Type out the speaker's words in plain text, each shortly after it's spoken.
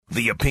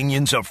The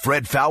opinions of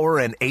Fred Faour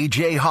and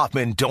A.J.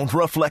 Hoffman don't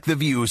reflect the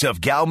views of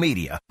Gal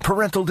Media.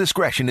 Parental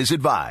discretion is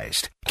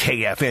advised.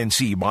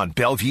 KFNC Mont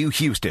Bellevue,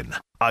 Houston,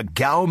 a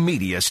Gal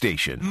Media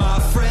station. My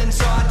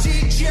friends are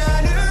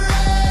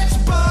degenerates,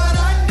 but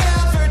I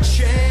never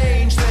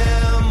change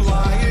them.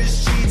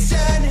 Liars, cheats,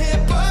 and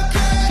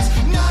hypocrites,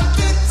 not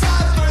the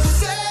time for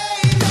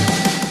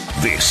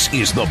saying. This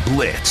is The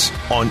Blitz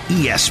on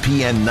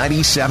ESPN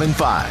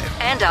 97.5.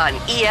 And on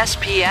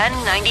ESPN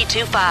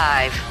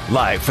 92.5.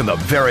 Live from the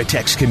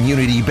Veritex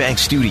Community Bank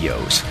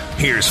Studios,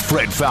 here's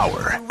Fred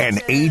Faour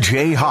and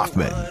A.J.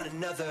 Hoffman.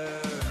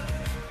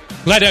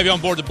 Glad to have you on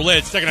board The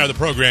Blitz. Second hour of the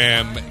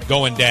program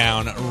going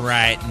down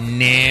right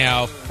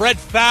now. Fred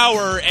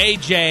Faour,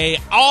 AJ,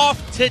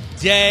 off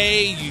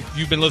today. If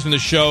you've been listening to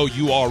the show,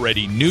 you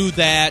already knew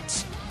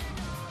that.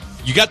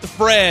 You got the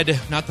Fred,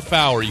 not the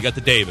Faour. You got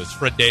the Davis.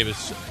 Fred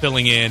Davis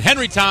filling in.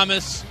 Henry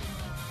Thomas,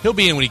 he'll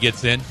be in when he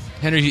gets in.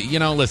 Henry, you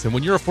know, listen,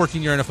 when you're a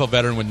 14-year NFL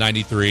veteran with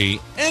 93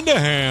 and a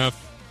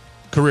half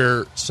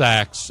career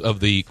sacks of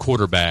the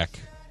quarterback,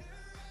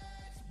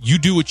 you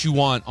do what you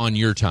want on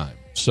your time.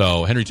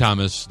 So Henry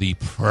Thomas, the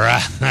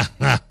pride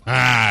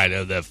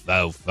of the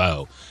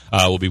fofo,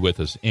 will be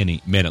with us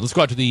any minute. Let's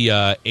go out to the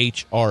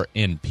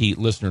HRNP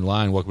listener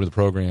line. Welcome to the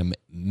program,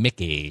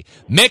 Mickey.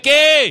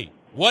 Mickey,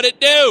 what it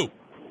do?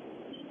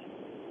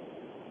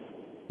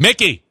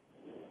 Mickey.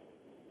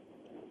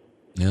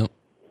 No.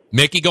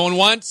 Mickey going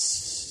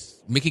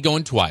once. Mickey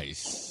going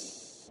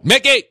twice.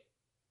 Mickey.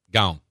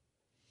 Gone.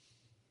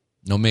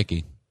 No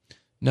Mickey.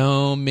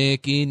 No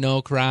Mickey,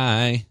 no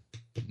cry.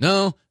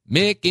 No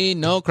Mickey,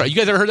 no cry. You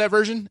guys ever heard that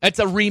version? That's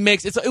a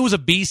remix. It was a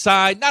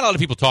B-side. Not a lot of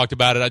people talked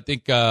about it. I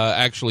think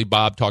actually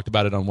Bob talked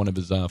about it on one of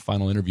his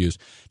final interviews.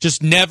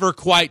 Just never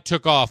quite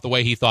took off the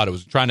way he thought it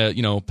was. Trying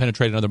to,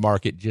 penetrate another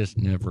market. Just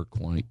never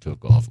quite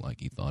took off like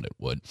he thought it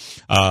would.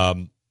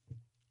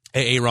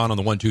 Hey, Aaron on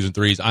the 1, 2s, and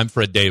 3s. I'm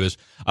Fred Davis.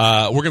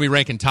 We're going to be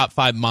ranking top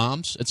 5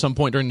 moms at some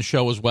point during the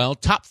show as well.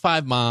 Top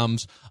 5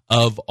 moms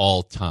of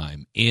all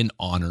time in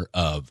honor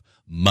of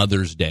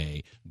Mother's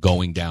Day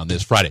going down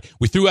this Friday.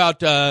 We threw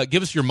out,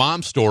 give us your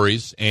mom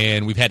stories,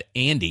 and we've had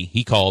Andy.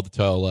 He called to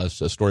tell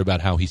us a story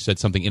about how he said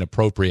something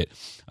inappropriate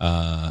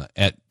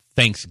at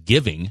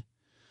Thanksgiving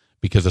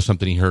because of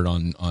something he heard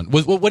on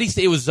what did he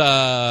say? It was,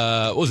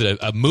 what was it,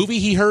 a movie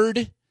he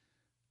heard?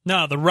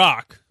 No, The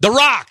Rock. The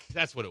Rock!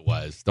 That's what it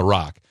was, The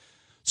Rock.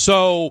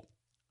 So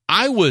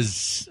I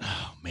was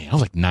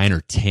like 9 or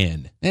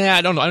 10.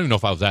 I don't know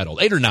if I was that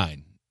old. 8 or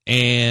 9.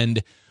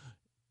 And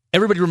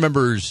everybody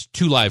remembers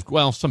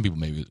some people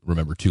maybe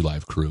remember 2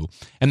 Live Crew.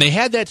 And they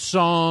had that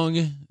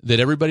song that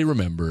everybody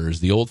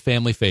remembers, the old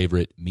family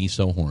favorite, Me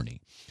So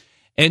Horny.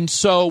 And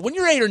so when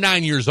you're 8 or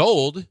 9 years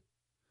old,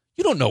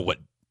 you don't know what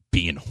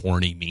being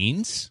horny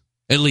means.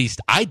 At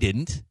least I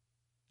didn't.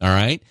 All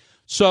right?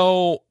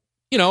 So,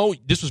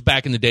 this was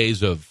back in the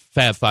days of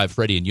Fab Five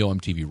Freddy and Yo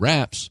MTV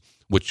Raps,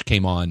 which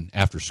came on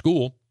after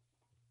school.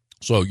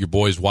 So your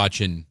boys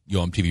watching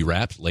Yo MTV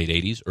Raps, late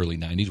 80s, early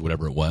 90s,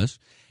 whatever it was.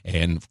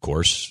 And, of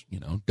course,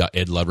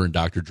 Ed Lover and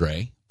Dr.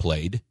 Dre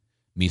played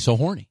Me So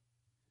Horny.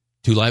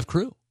 2 Live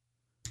Crew.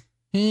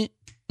 So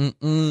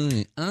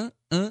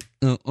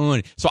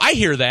I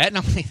hear that, and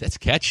I'm like, that's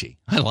catchy.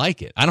 I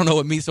like it. I don't know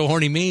what Me So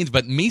Horny means,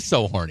 but Me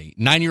So Horny.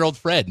 9-year-old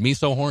Fred, Me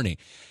So Horny.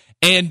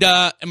 And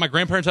my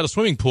grandparents had a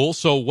swimming pool,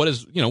 so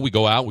we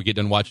go out, we get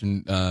done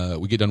watching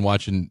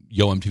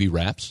Yo MTV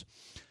Raps.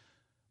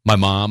 My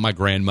mom, my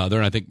grandmother,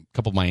 and I think a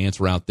couple of my aunts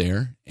were out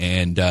there,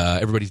 and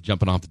everybody's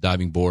jumping off the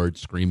diving board,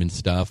 screaming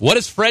stuff. What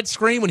does Fred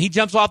scream when he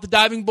jumps off the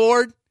diving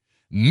board?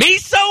 Me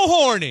so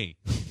horny!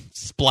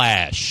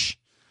 Splash.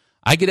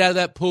 I get out of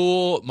that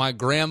pool. My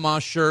grandma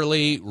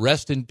Shirley,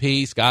 rest in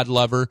peace, God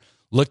love her,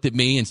 looked at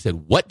me and said,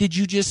 "What did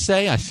you just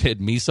say?" I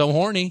said, "Me so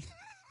horny."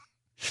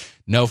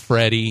 No,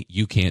 Freddie,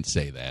 you can't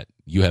say that.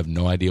 You have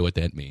no idea what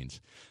that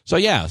means. So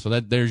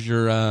there's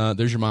your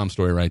mom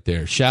story right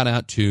there. Shout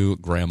out to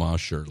Grandma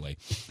Shirley.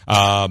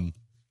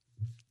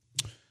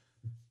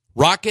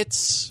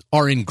 Rockets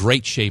are in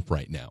great shape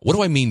right now. What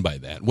do I mean by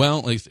that?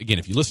 Well, again,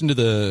 if you listen to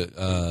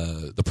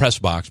the press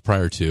box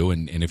prior to,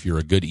 and if you're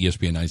a good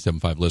ESPN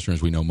 97.5 listener,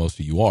 as we know most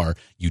of you are,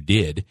 you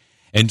did.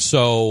 And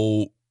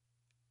so,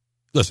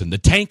 listen, the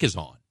tank is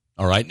on.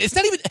 All right, it's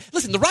not even.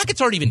 Listen, the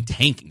Rockets aren't even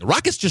tanking. The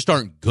Rockets just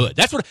aren't good.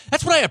 That's what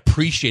I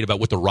appreciate about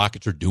what the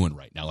Rockets are doing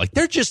right now. Like,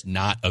 they're just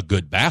not a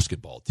good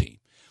basketball team.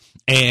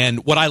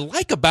 And what I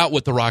like about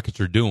what the Rockets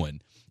are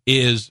doing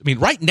is,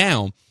 right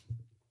now,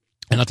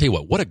 and I'll tell you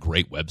what a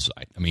great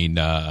website.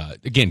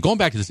 Again, going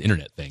back to this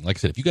internet thing, like I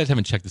said, if you guys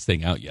haven't checked this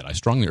thing out yet, I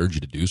strongly urge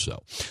you to do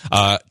so.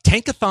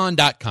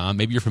 Tankathon.com.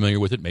 Maybe you're familiar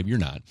with it. Maybe you're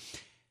not.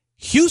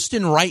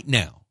 Houston right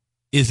now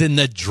is in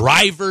the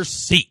driver's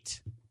seat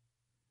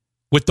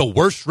with the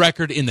worst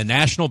record in the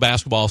National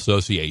Basketball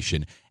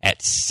Association at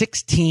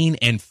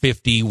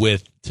 16-50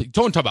 with,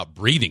 don't talk about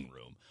breathing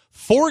room,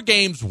 4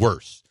 games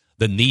worse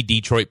than the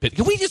Detroit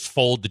Pistons. Can we just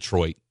fold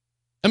Detroit?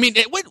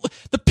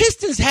 The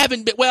Pistons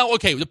haven't been,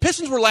 the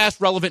Pistons were last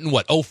relevant in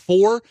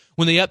 04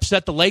 when they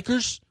upset the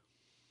Lakers?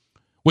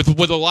 With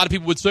a lot of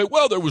people would say,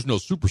 well, there was no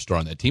superstar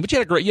on that team, but you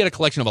had a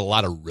collection of a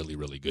lot of really,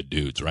 really good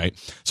dudes, right?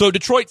 So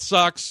Detroit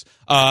sucks.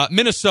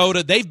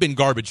 Minnesota, they've been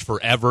garbage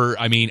forever.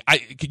 I mean,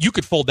 you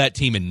could fold that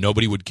team and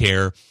nobody would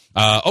care.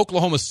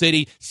 Oklahoma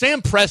City,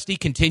 Sam Presti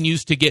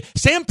continues to get.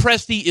 Sam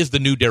Presti is the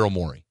new Daryl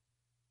Morey.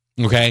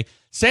 Okay,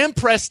 Sam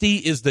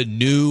Presti is the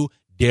new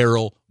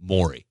Daryl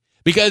Morey.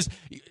 Because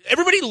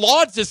everybody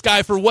lauds this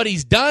guy for what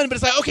he's done, but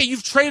it's like, okay,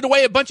 you've traded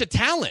away a bunch of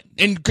talent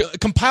and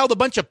compiled a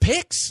bunch of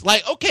picks.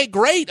 Like, okay,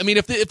 great. I mean,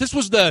 if this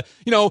was the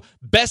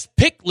best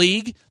pick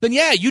league, then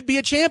yeah, you'd be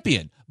a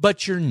champion.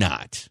 But you're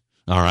not.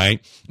 All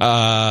right.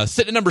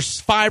 Sitting at number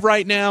 5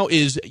 right now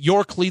is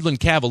your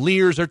Cleveland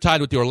Cavaliers. They're tied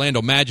with the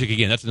Orlando Magic.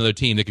 Again, that's another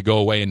team that could go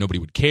away and nobody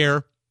would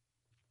care.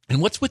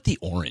 And what's with the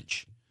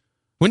orange?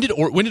 When did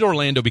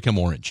Orlando become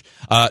orange?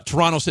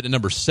 Toronto sitting at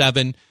number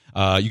 7.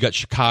 You got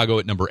Chicago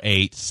at number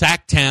 8.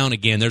 Sacktown,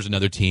 again, there's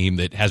another team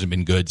that hasn't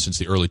been good since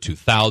the early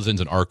 2000s,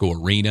 and Arco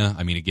Arena.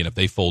 I mean, again, if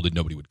they folded,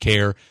 nobody would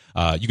care.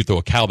 You could throw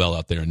a cowbell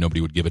out there and nobody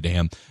would give a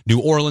damn.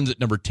 New Orleans at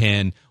number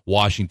 10,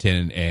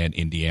 Washington, and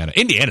Indiana.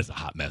 Indiana's a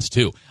hot mess,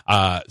 too.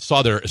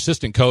 Saw their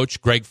assistant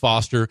coach, Greg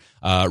Foster,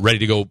 ready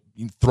to go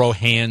throw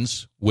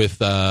hands with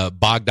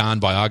Bogdan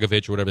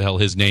Bogdanovic or whatever the hell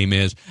his name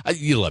is.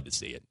 You love to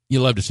see it.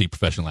 You love to see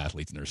professional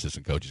athletes and their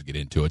assistant coaches get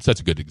into it. So that's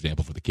a good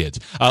example for the kids.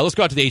 Let's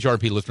go out to the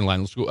HRP listener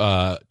line. Let's go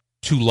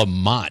to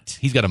Lamont.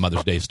 He's got a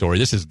Mother's Day story.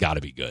 This has got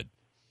to be good.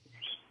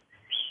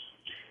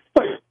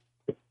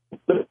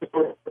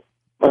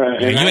 You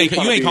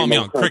ain't calling me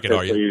on cricket,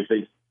 are you?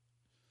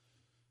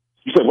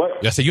 You said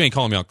what? I said you ain't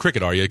calling me on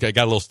cricket, are you? I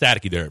got a little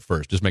staticky there at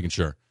first, just making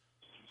sure.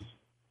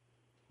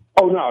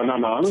 Oh, no.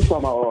 I'm just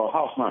talking about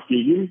Hoffman. Can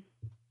you hear me?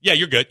 Yeah,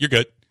 you're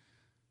good.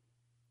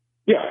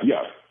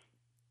 Yeah.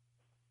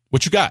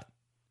 What you got?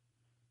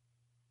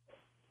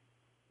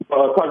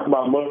 Talking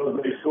about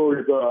Mother's Day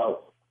stories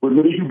with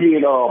me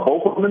being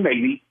both of them in the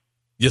Navy.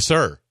 Yes,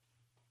 sir.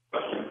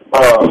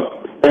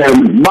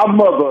 And my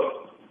mother,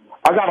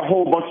 I got a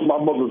whole bunch of my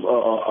mother's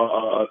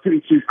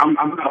tendencies. I'm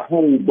not a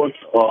whole bunch.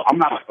 I'm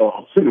not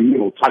a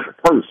sentimental type of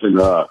person.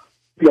 I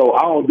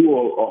don't do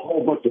a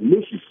whole bunch of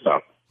mushy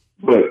stuff.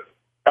 But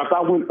after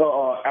I went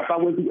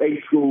through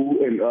A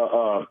school and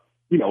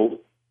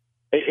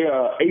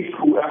A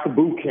school after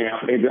boot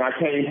camp, and then I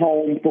came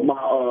home for my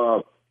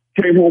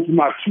 2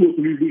 or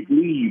 3 week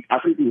leave. I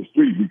think it was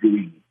 3 week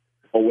leave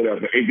or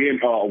whatever. And then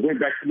went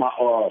back to my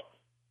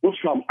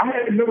I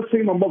had never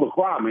seen my mother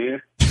cry,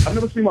 man. I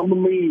never seen my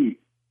mother mean.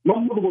 My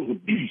mother was a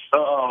beast.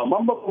 My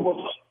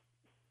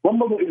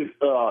mother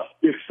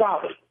is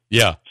solid.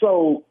 Yeah.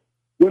 So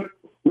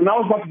when I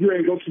was about to get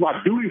ready to go to my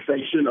duty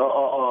station,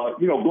 go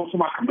to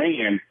my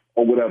command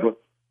or whatever,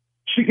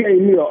 she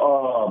gave me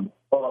a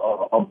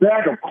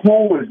bag of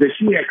coins that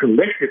she had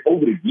collected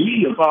over the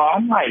years.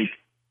 I'm like,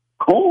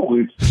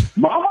 coins?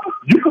 Mama,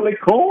 you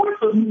collect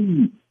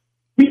coins?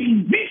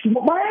 Beats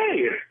with my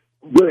ass.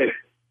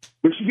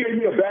 But she gave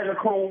me a bag of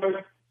coins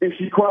and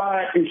she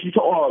cried and she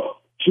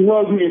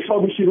hugged me and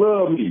told me she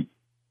loved me.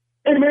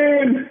 And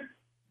man,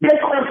 that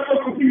cried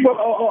stuck with me for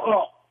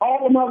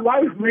all of my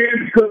life,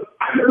 man, because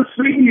I never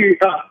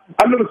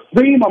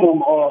seen my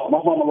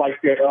mama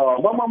like that.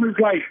 My mama is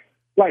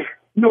like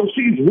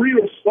she's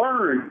real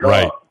stern.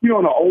 Right. In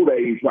her old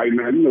age right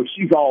now.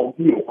 She's all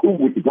cool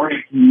with the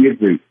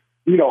grandkids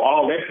and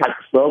all that type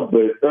of stuff.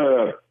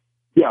 But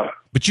yeah.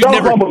 But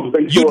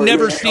you've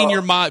never seen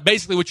your mom.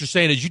 Basically, what you're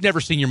saying is you've never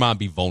seen your mom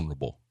be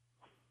vulnerable.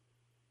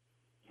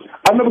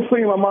 I've never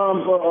seen my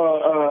mom.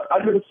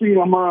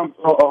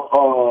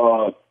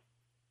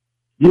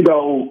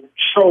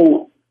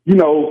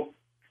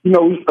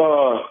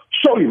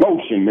 Show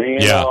emotion, man.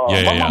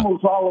 My mom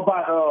was all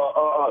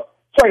about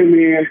say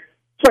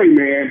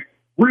man,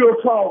 real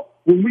talk.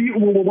 When I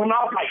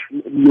was like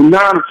 9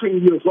 or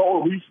 10 years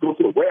old, we used to go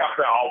to the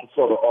welfare office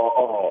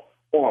or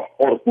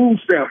the food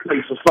stamp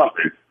place or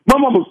something. My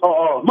mom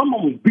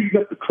was beating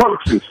up the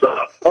clerks and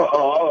stuff.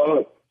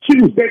 She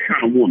was that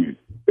kind of woman.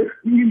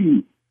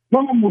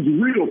 My mom was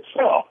real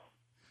tough.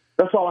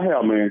 That's all I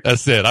have, man.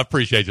 That's it. I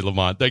appreciate you,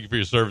 Lamont. Thank you for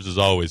your service as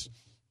always.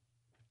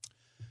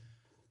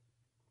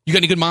 You got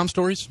any good mom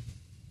stories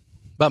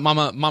about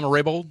Mama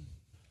Raybold?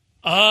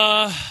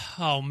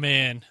 Oh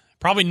man,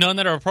 probably none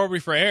that are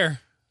appropriate for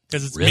air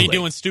because it's me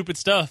doing stupid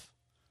stuff.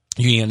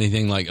 You got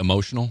anything like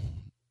emotional?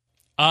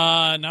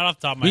 Not off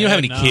the top of my head. You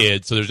don't have any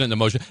kids, so there's nothing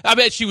emotional. I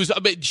bet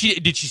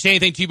did she say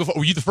anything to you before?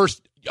 Were you the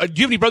first? Do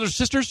you have any brothers or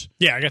sisters?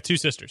 Yeah, I got 2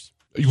 sisters.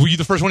 Were you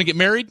the first one to get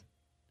married?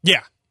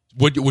 Yeah.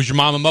 Was your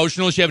mom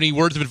emotional? Did she have any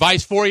words of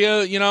advice for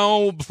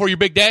you, before your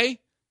big day?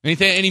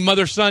 Anything? Any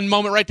mother-son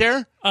moment right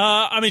there?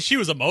 She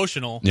was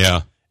emotional.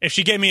 Yeah. If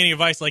she gave me any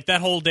advice, like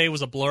that whole day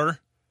was a blur.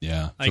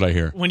 Yeah, that's what I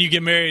hear. When you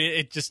get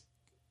married,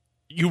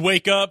 you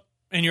wake up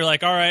and you're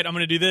like, all right, I'm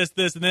going to do this,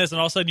 this, and this. And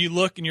all of a sudden you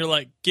look and you're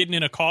like getting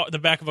in the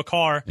back of a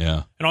car.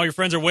 Yeah. And all your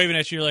friends are waving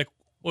at you. You're like,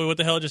 wait, what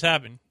the hell just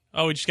happened?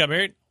 Oh, we just got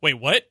married? Wait,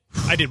 what?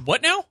 I did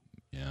what now?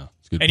 Yeah.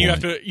 That's a good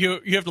and point.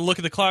 you have to look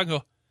at the clock and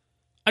go,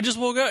 I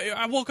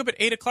woke up at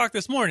 8 o'clock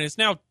this morning. It's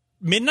now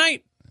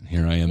midnight. And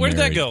here I am. Where did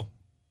that married, go?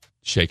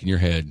 Shaking your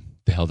head.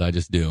 The hell did I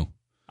just do?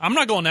 I'm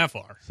not going that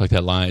far. It's like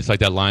that line. It's like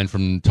that line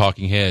from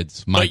Talking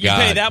Heads. My But you God,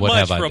 pay that what much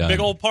have I for a done?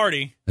 big old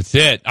party, That's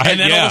it. and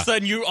then yeah.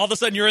 all of a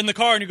sudden you're in the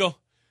car and you go,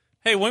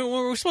 "Hey, when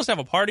were we supposed to have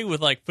a party with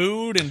like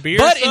food and beer?"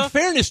 But and stuff?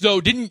 in fairness,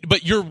 though,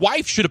 but your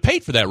wife should have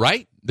paid for that,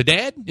 right? The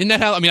dad? Isn't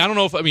that how? I mean, I don't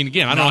know if. I mean,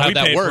 again, I don't know how we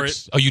that paid for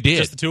works. it. Oh, you did.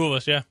 Just the two of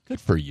us, yeah.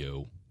 Good for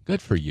you.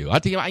 Good for you. I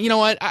tell you know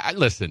what? I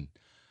listen.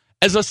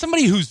 As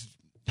somebody who's,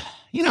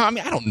 I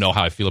mean, I don't know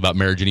how I feel about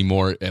marriage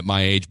anymore at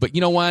my age, but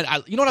you know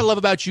what? You know what I love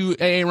about you,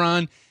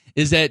 Aaron,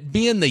 is that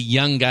being the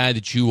young guy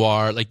that you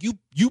are, like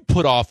you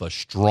put off a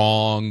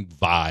strong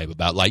vibe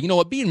about, like, you know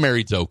what? Being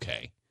married's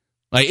okay.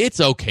 Like, it's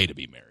okay to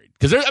be married.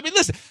 Because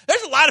listen,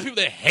 there's a lot of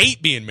people that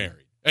hate being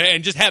married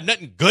and just have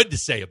nothing good to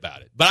say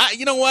about it. But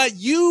you know what?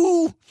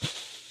 You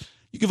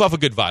give off a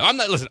good vibe.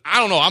 Listen, I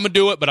don't know. I'm going to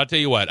do it, but I'll tell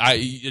you what.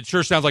 It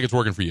sure sounds like it's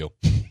working for you.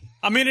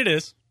 I mean, it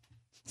is.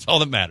 It's all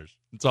that matters.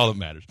 It's all that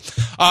matters.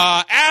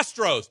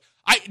 Astros.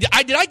 Did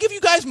I give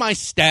you guys my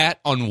stat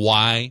on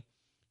why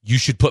you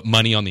should put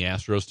money on the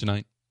Astros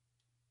tonight?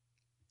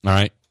 All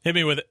right. Hit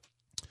me with it.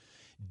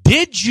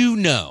 Did you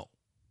know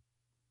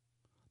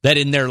that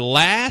in their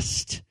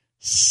last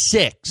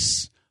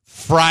 6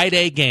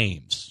 Friday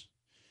games,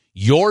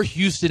 your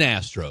Houston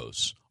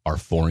Astros are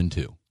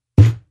 4-2?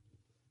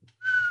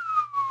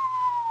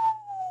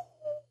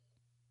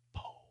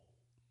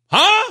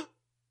 Huh?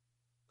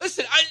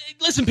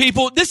 Listen,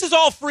 people. This is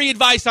all free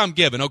advice I'm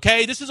giving.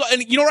 Okay,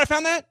 and you know where I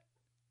found that?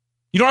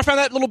 You know where I found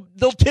that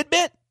little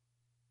tidbit?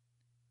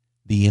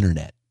 The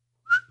internet.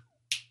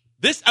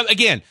 This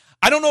again.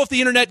 I don't know if the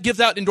internet gives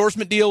out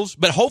endorsement deals,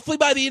 but hopefully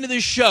by the end of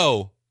this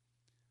show,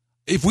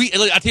 I tell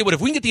you what,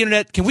 if we can get the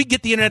internet, can we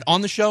get the internet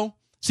on the show?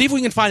 See if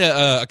we can find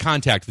a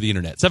contact for the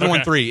internet.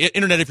 713,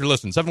 internet if you're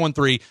listening,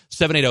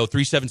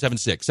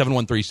 713-780-3776,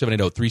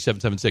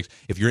 713-780-3776.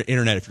 If you're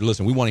internet, if you're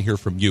listening, we want to hear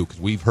from you because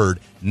we've heard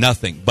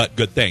nothing but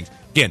good things.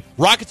 Again,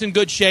 Rockets in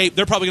good shape.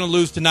 They're probably going to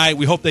lose tonight.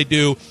 We hope they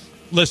do.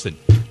 Listen,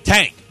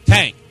 tank.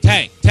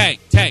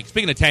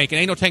 Speaking of tank,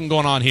 ain't no tanking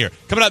going on here.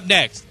 Coming up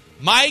next,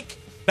 Mike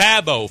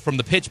Babbo from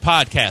the Pitch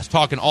Podcast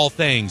talking all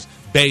things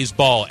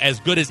baseball, as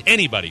good as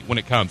anybody when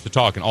it comes to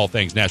talking all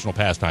things national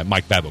pastime.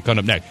 Mike Babbo coming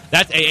up next.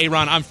 That's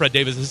Aaron. I'm Fred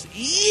Davis. This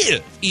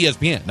is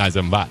ESPN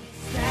 975.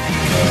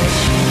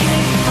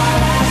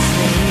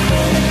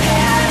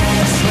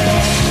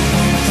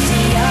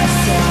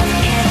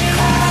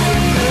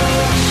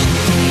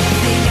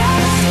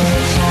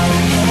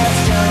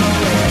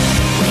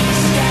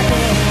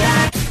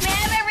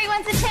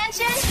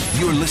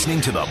 You're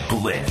listening to The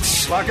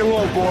Blitz. Rock and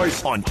roll,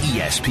 boys. On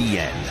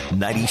ESPN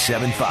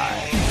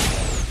 97.5.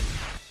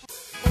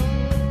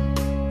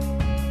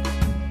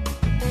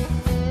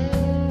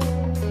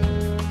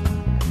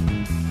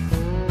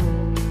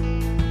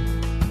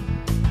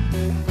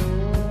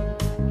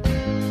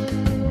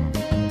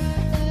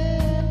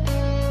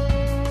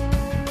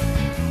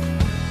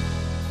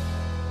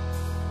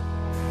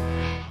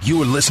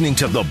 You're listening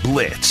to The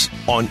Blitz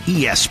on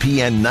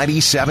ESPN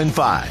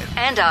 97.5.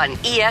 And on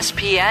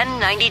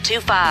ESPN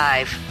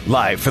 92.5.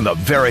 Live from the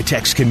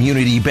Veritex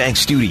Community Bank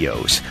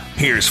Studios,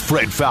 here's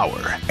Fred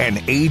Faour and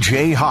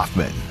AJ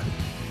Hoffman.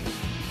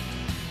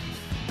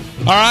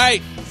 All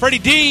right, Freddie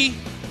D,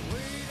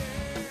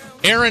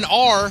 Aaron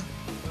R.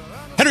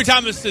 Henry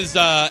Thomas is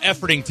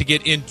efforting to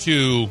get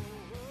into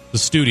the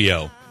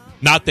studio.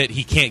 Not that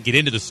he can't get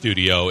into the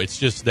studio, it's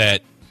just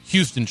that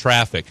Houston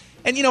traffic.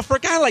 And, for a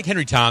guy like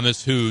Henry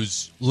Thomas,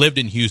 who's lived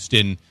in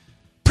Houston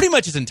pretty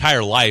much his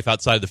entire life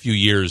outside of the few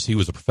years he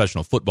was a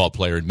professional football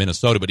player in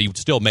Minnesota, but he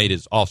still made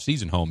his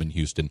off-season home in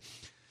Houston.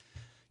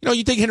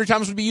 You'd think Henry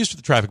Thomas would be used to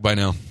the traffic by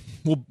now.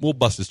 We'll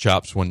bust his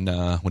chops when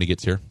he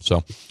gets here.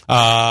 So,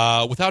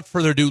 without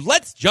further ado,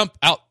 let's jump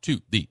out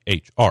to the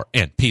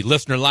HRNP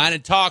listener line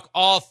and talk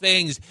all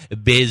things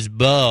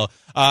baseball.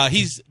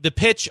 He's the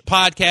Pitch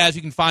Podcast.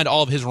 You can find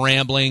all of his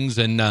ramblings,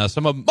 and most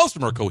of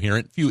them are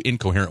coherent, a few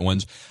incoherent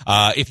ones.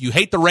 If you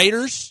hate the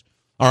Raiders,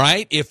 all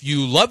right. If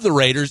you love the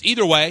Raiders,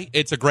 either way,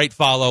 it's a great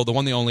follow. The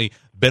one, the only,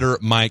 Bitter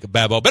Mike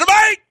Babbo. Bitter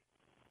Mike!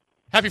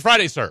 Happy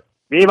Friday, sir.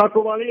 Viva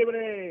Cuba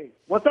Libre.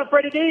 What's up,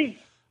 Freddie D?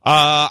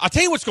 I'll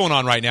tell you what's going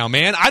on right now,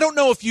 man. I don't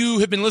know if you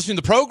have been listening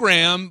to the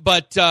program,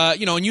 but,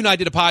 and you and I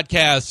did a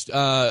podcast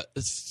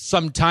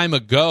some time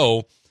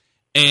ago.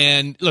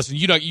 And listen,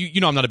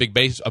 I'm not a big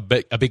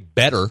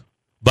bettor,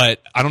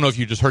 but I don't know if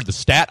you just heard the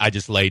stat I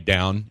just laid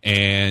down.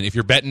 And if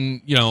you're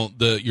betting,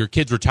 your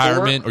kid's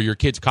retirement or your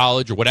kid's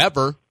college or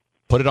whatever,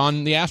 put it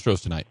on the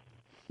Astros tonight.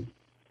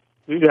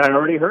 Dude, I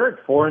already heard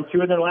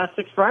 4-2 in their last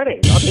 6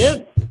 Fridays.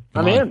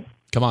 I'm in.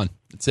 Come on.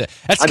 That's it.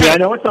 I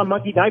know it's on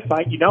Monkey Knife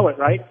Fight. You know it,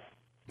 right?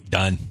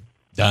 Done.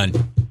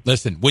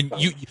 Listen,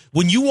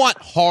 when you want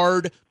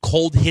hard,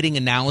 cold-hitting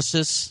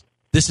analysis,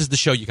 this is the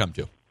show you come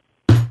to.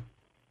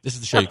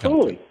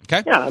 Absolutely.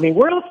 Okay? Yeah,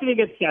 where else can you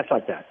get stats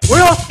like that?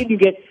 Where else can you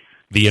get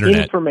the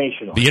internet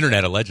information on? The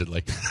internet,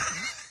 allegedly.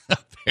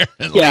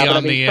 Apparently yeah,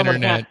 on the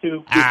internet.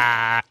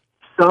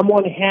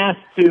 Someone has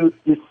to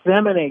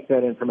disseminate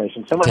that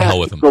information. Someone To has hell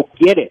with to them. go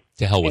get it.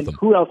 To hell with them.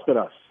 Who else but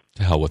us?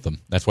 To hell with them.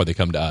 That's why they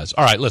come to us.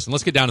 All right, listen,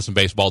 let's get down to some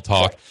baseball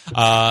talk.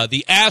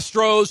 The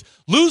Astros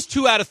lose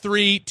 2 out of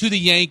 3 to the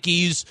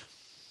Yankees.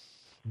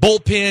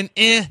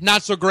 Bullpen,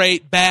 not so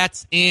great.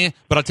 Bats,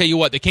 But I'll tell you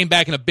what, they came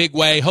back in a big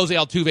way. Jose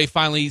Altuve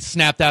finally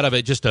snapped out of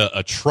it, just a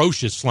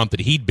atrocious slump that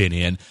he'd been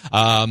in.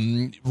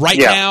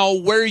 Now,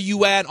 where are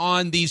you at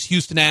on these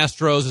Houston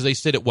Astros as they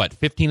sit at,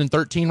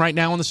 15-13 right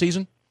now in the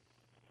season?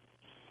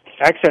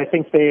 Actually, I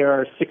think they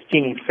are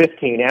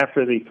 16-15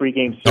 after the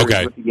 3-game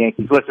series with the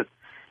Yankees. Listen,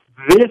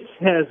 this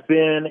has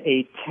been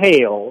a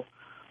tale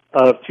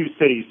of two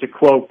cities, to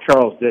quote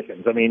Charles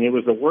Dickens. I mean, it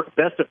was the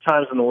best of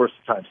times and the worst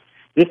of times.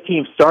 This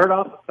team started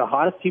off the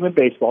hottest team in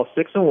baseball,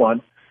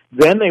 6-1.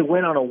 Then they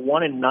went on a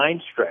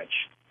 1-9 stretch,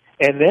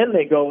 and then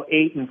they go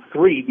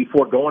 8-3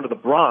 before going to the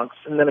Bronx.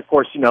 And then, of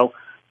course, 2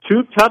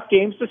 tough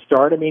games to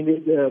start. I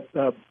mean,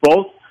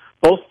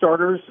 both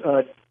starters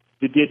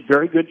did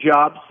very good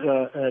jobs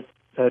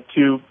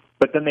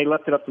but then they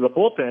left it up to the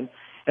bullpen,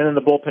 and then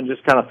the bullpen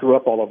just kind of threw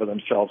up all over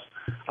themselves.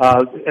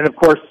 And of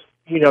course,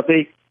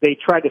 they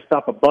tried to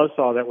stop a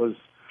buzzsaw that was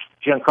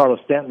Giancarlo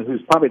Stanton,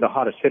 who's probably the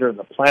hottest hitter on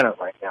the planet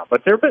right now.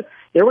 But there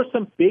were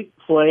some big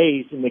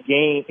plays in the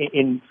game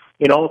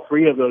in all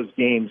 3 of those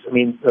games. I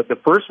mean, the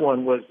first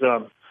one was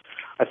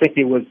I think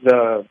it was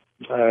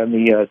in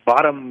the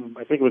bottom.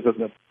 I think it was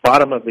in the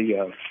bottom of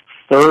the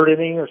 3rd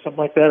inning or something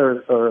like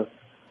that,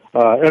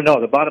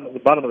 the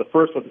bottom of the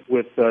first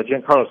with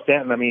Giancarlo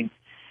Stanton. I mean,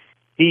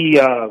 he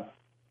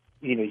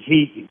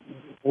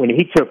when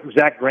he took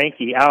Zach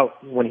Greinke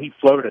out, when he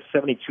floated a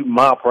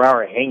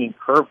 72-mile-per-hour hanging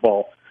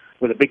curveball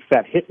with a big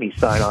fat hit me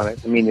sign on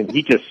it. I mean,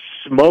 he just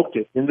smoked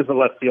it into the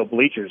left field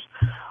bleachers.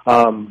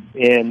 But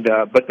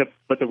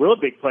the real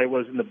big play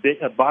was in the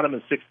bottom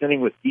of the 6th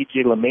inning with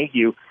DJ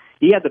LeMahieu.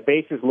 He had the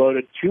bases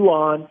loaded, 2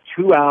 on,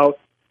 2 out,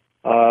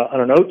 on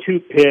an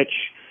 0-2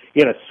 pitch. He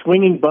had a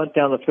swinging bunt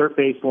down the third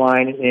base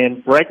line,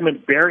 and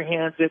Bregman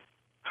barehands it,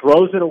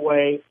 throws it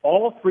away.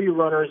 All 3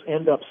 runners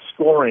end up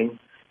scoring.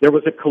 There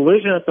was a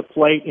collision at the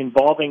plate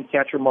involving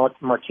catcher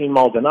Martin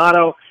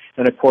Maldonado,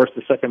 and, of course,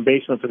 the second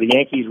baseman for the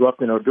Yankees,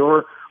 Ruffin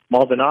Odor.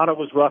 Maldonado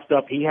was roughed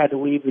up. He had to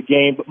leave the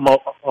game, but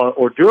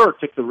Odor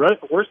took the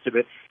worst of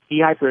it. He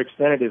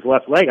hyperextended his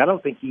left leg. I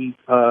don't think he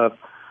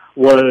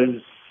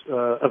was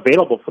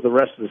available for the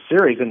rest of the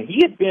series, and he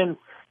had been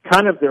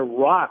kind of their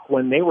rock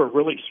when they were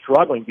really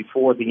struggling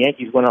before the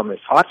Yankees went on this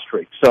hot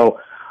streak. So,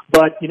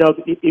 but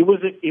it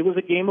was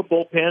a game of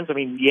bullpens. I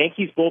mean, the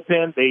Yankees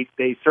bullpen,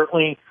 they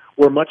certainly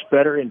were much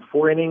better in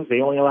 4 innings.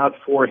 They only allowed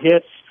 4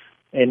 hits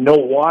and no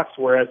walks,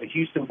 whereas the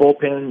Houston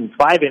bullpen in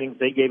 5 innings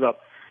they gave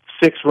up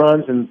 6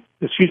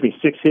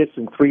 hits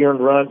and 3 earned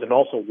runs, and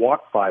also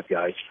walked 5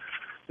 guys.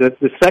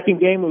 The second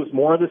game was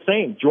more of the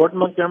same. Jordan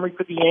Montgomery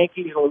for the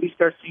Yankees, and Luis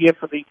Garcia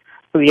for the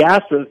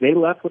Astros. They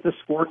left with the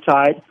score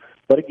tied.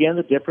 But again,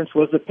 the difference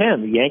was the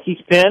pen. The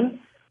Yankees' pen,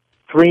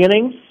 3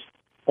 innings,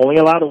 only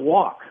allowed a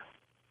walk.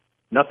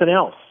 Nothing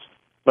else.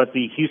 But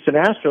the Houston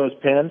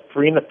Astros pen,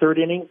 3 in the 3rd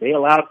inning, they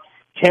allowed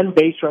 10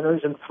 base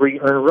runners and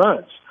 3 earned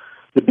runs.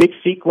 The big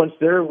sequence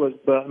there was,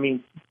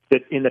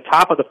 that in the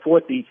top of the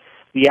 4th, the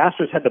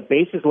Astros had the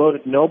bases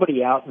loaded,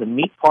 nobody out, in the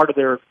meat part of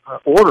their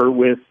order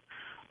with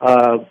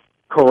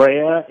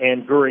Correa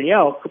and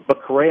Gurriel,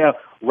 but Correa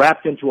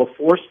wrapped into a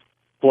forced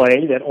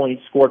play that only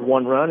scored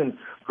 1 run, and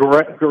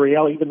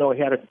Gurriel, even though he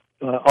had a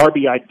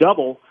RBI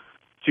double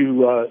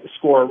to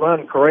score a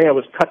run, Correa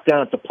was cut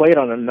down at the plate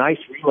on a nice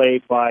relay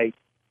by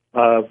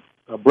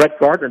Brett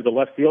Gardner, the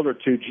left fielder,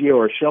 to Gio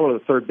Urshela,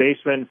 the third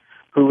baseman,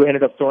 who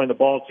ended up throwing the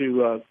ball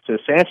to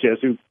Sanchez,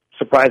 who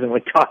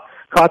surprisingly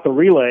caught the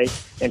relay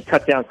and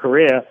cut down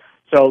Correa.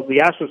 So the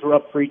Astros were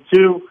up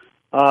 3-2,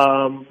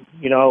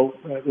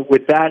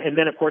 with that. And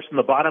then, of course, in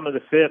the bottom of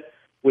the 5th,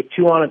 with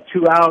 2 on and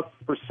 2 out,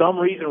 for some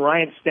reason,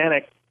 Ryan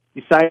Stanek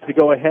decided to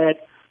go ahead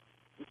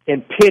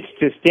and pitch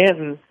to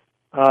Stanton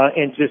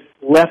and just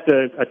left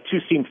a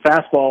 2-seam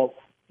fastball.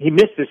 He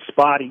missed his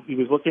spot. He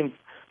was looking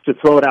to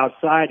throw it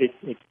outside.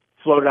 It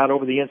floated out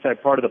over the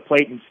inside part of the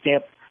plate, and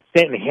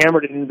Stanton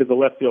hammered it into the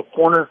left field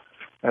corner,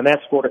 and that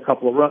scored a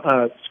couple of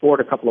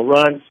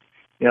runs.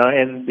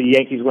 And the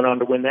Yankees went on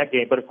to win that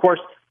game. But of course,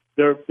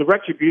 the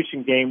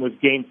retribution game was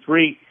Game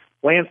 3.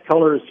 Lance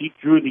Cullors, he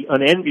drew the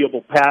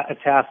unenviable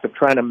task of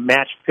trying to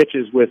match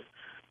pitches with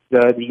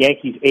the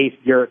Yankees' ace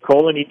Garrett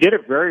Cole, and he did a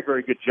very,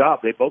 very good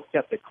job. They both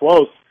kept it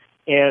close,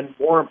 and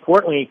more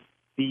importantly,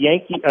 the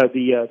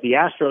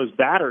Astros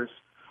batters,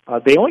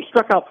 they only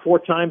struck out 4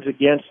 times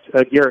against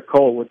Garrett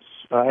Cole, which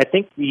I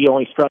think he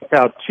only struck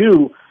out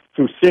 2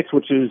 through 6,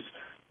 which is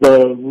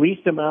the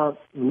least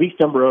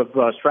number of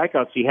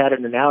strikeouts he had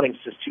in an outing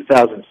since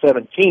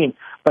 2017.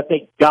 But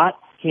they got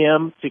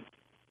him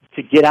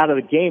to get out of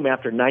the game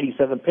after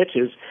 97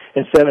 pitches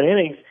and 7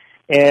 innings,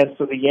 and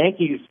so the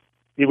Yankees,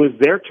 it was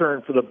their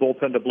turn for the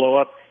bullpen to blow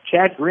up.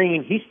 Chad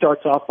Green, he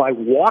starts off by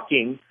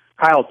walking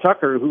Kyle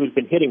Tucker, who has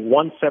been hitting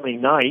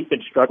 179. He's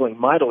been struggling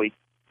mightily.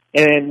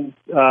 And,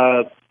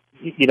 and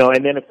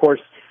then, of course,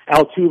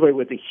 Altuve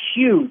with a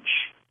huge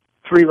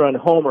 3-run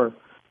homer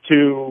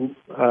to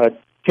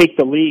take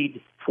the lead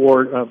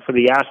for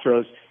the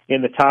Astros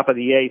in the top of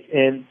the eighth,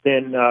 and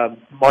then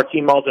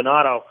Martin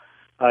Maldonado,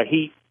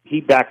 he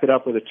backed it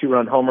up with a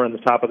 2-run homer in the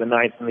top of the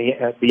ninth, and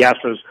the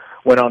Astros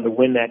went on to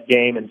win that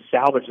game and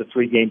salvage the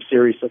 3-game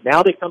series. So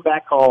now they come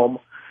back home.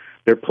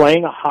 They're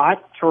playing a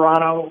hot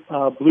Toronto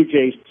Blue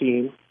Jays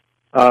team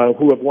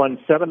who have won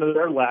 7 of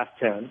their last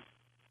 10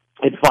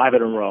 and 5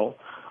 in a row.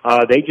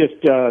 They just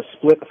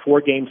split a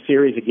 4-game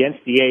series against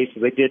the A's,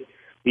 so they did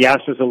the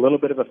Astros a little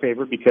bit of a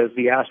favor because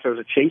the Astros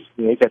are chasing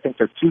the A's. I think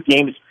they're 2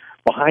 games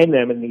behind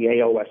them in the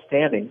AL West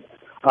standings.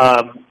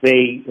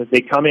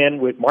 They come in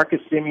with Marcus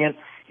Semien.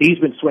 He's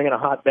been swinging a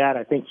hot bat.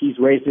 I think he's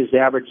raised his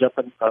average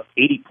up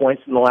 80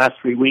 points in the last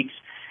 3 weeks.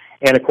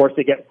 And, of course,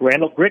 they get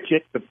Randall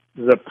Gritchett,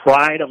 the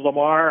pride of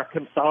Lamar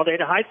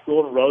Consolidated High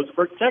School in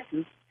Roseburg,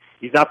 Texas.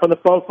 He's not from the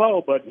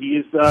Fofo, but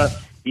he's a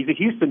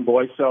Houston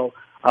boy. So,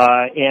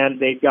 and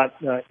they've got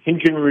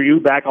Hyun-Jin Ryu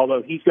back,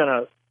 although he's going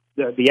to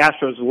the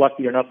Astros are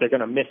lucky enough they're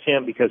going to miss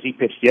him because he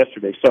pitched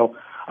yesterday. So,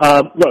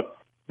 look,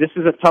 this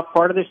is a tough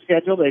part of their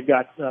schedule. They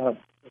got a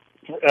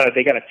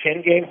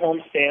 10-game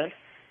homestand,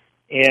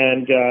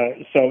 and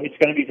so it's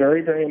going to be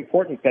very, very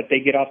important that they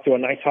get off to a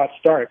nice hot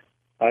start.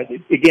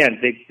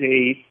 Again,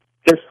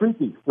 they're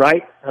streaky,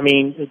 right? I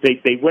mean,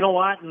 they win a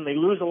lot and they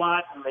lose a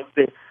lot, and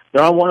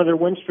they're on one of their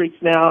win streaks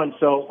now, and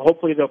so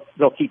hopefully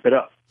they'll keep it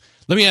up.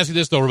 Let me ask you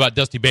this, though, about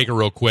Dusty Baker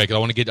real quick. I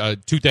want to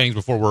get 2 things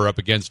before we're up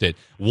against it.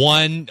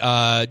 One,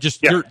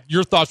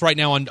 your thoughts right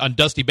now on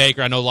Dusty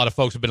Baker. I know a lot of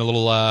folks have been a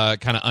little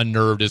kind of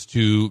unnerved as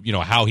to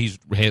how he's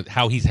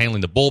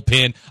handling the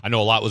bullpen. I know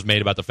a lot was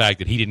made about the fact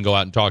that he didn't go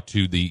out and talk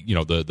to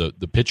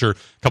the pitcher a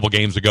couple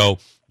games ago.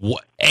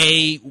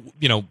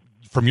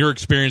 From your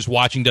experience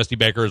watching Dusty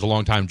Baker as a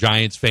longtime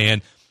Giants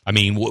fan, I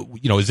mean,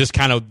 is this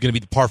kind of going to be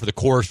the par for the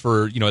course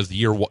for as the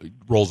year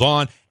rolls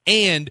on?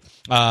 And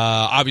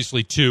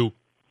obviously, too,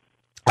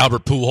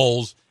 Albert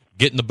Pujols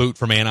getting the boot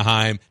from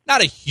Anaheim.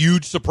 Not a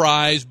huge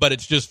surprise, but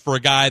it's just for a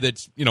guy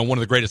that's, one of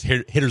the greatest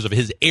hitters of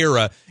his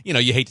era.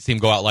 You hate to see him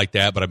go out like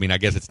that, but I mean, I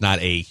guess it's not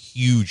a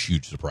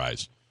huge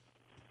surprise.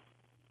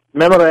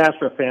 Remember, the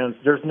Astro fans,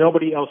 there's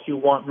nobody else you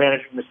want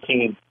managing this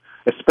team,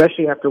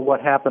 especially after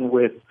what happened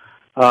with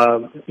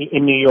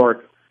in New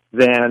York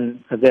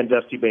than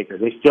Dusty Baker.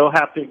 They still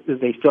have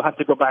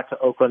to go back to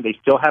Oakland. They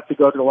still have to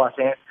go to Los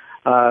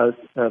Angeles,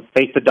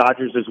 face the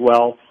Dodgers as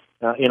well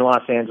in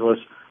Los Angeles.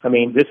 I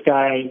mean, this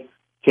guy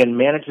can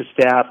manage the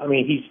staff. I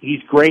mean,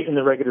 he's great in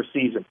the regular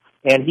season,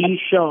 and he's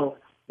shown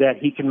that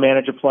he can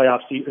manage a playoff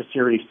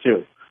series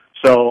too.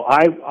 So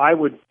I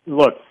would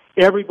look,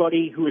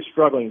 everybody who is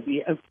struggling,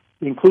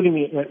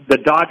 including the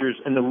Dodgers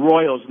and the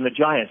Royals and the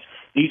Giants.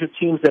 These are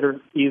teams that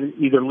are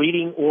either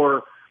leading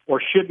or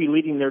should be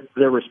leading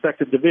their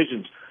respective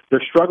divisions.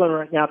 They're struggling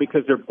right now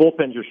because their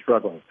bullpens are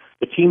struggling.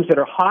 The teams that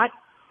are hot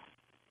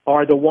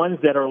are the ones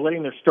that are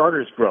letting their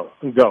starters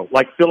go,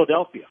 like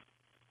Philadelphia.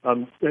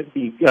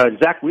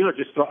 Zach Wheeler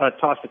just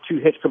tossed a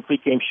 2-hit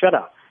complete game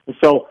shutout. And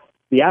so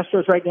the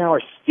Astros right now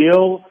are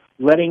still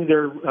letting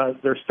their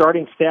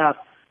starting staff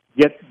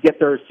get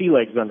their sea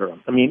legs under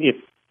them. I mean,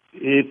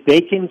 if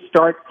they can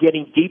start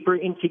getting deeper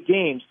into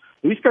games,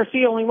 Luis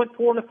Garcia only went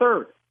 4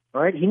 1/3.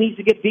 All right, he needs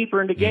to get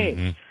deeper into games.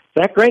 Mm-hmm.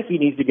 Zach Greinke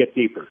needs to get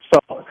deeper.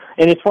 So,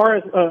 and as far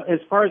as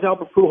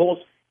Albert Pujols,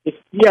 it's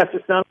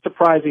not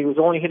surprising. He was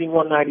only hitting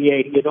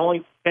 198. He had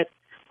only hit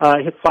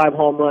 5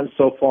 home runs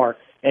so far.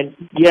 And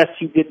yes,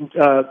 he didn't.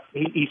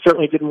 He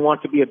certainly didn't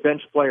want to be a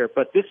bench player.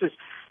 But this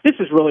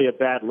is really a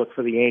bad look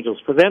for the Angels.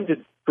 For them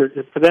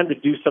to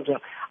do something.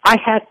 I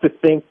had to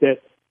think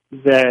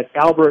that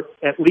Albert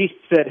at least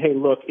said, "Hey,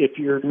 look, if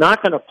you're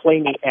not going to play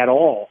me at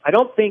all," I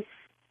don't think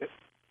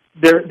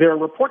there are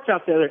reports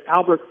out there that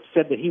Albert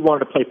said that he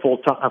wanted to play full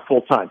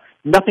time.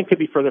 Nothing could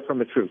be further from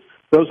the truth.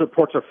 Those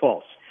reports are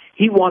false.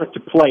 He wanted to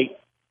play.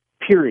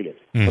 Period.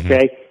 Mm-hmm.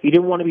 Okay, he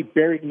didn't want to be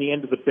buried in the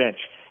end of the bench,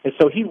 and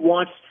so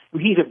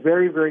he's a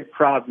very, very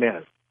proud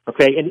man,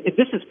 okay? And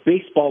this is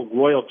baseball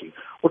royalty.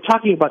 We're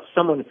talking about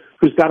someone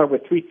who's got over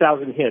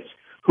 3,000 hits,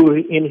 who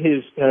in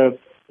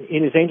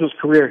his Angels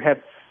career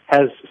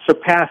has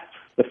surpassed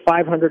the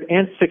 500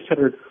 and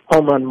 600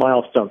 home run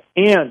milestone.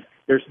 And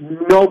there's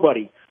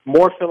nobody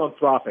more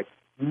philanthropic,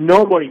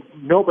 nobody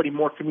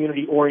more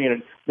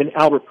community-oriented than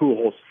Albert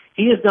Pujols.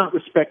 He is not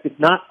respected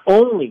not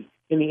only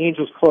in the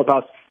Angels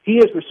clubhouse, he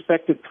is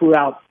respected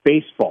throughout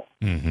baseball.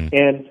 Mm-hmm.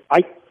 And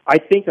I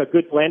think a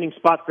good landing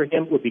spot for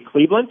him would be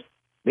Cleveland,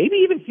 maybe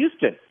even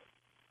Houston.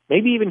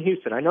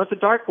 I know it's a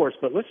dark horse,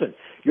 but listen,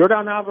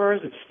 Yordan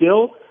Alvarez is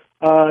still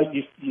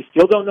you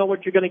still don't know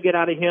what you're going to get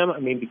out of him.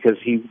 I mean, because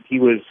he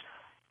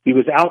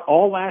was out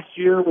all last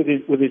year with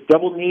his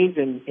double knees,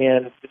 and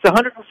it's a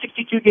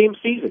 162 game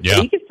season. Yeah.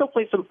 So he can still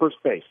play some first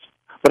base,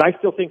 but I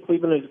still think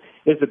Cleveland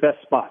is the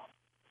best spot.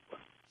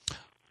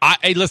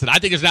 Hey, listen, I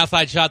think there's an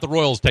outside shot the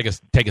Royals take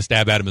a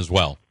stab at him as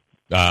well.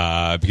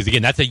 Because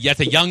again, that's a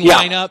young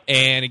lineup,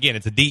 and again,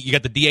 you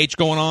got the DH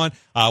going on.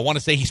 I want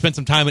to say he spent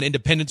some time in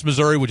Independence,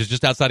 Missouri, which is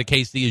just outside of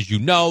KC, as you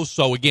know.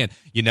 So again,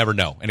 you never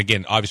know. And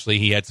again, obviously,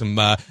 he had some.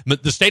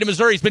 The state of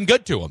Missouri's been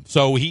good to him.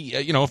 So he,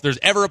 if there's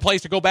ever a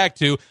place to go back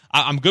to,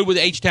 I'm good with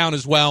H-Town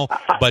as well.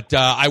 But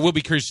I will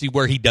be curious to see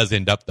where he does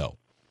end up, though.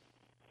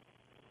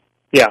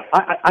 Yeah,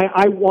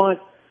 I want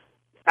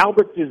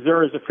Albert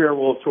deserves a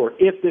farewell tour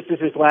if this is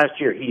his last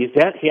year. He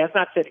has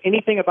not said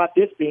anything about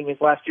this being his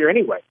last year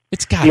anyway.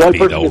 It's got the to only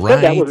be, person though, who right?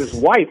 said that was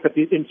his wife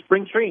in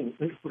spring training,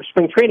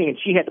 and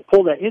she had to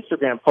pull that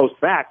Instagram post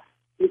back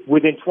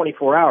within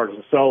 24 hours.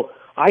 And so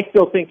I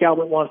still think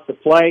Albert wants to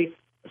play.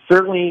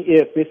 Certainly,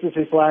 if this is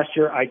his last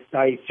year,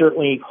 I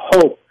certainly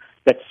hope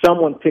that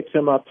someone picks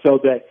him up so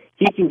that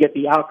he can get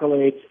the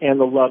accolades and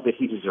the love that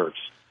he deserves.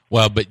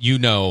 Well, but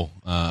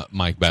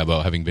Mike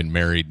Babbo, having been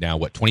married now,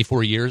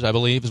 24 years, I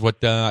believe, is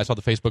what I saw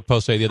the Facebook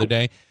post say the other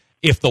day.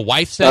 If the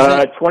wife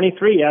says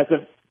 23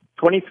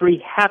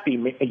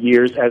 happy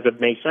years as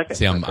of May 2nd.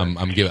 See,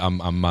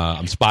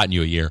 I'm spotting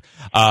you a year.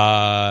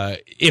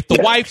 If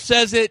the wife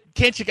says it,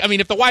 can't you? I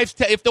mean, if the wife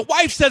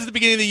says at the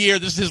beginning of the year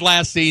this is his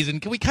last season,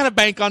 can we kind of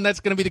bank on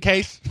that's going to be the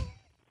case?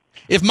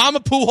 If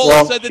Mama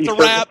Pujols said it's a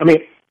wrap, I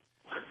mean,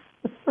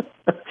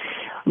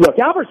 look,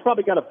 Albert's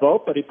probably got a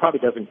vote, but he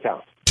probably doesn't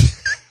count.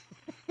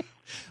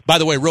 By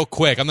the way, real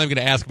quick, I'm not even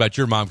going to ask about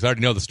your mom because I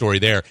already know the story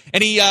there.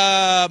 Any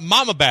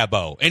Mama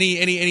Babbo?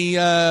 Any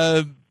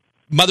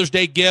Mother's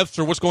Day gifts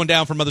or what's going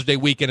down for Mother's Day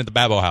weekend at the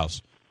Babbo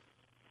house?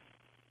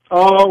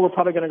 Oh, we're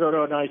probably going to go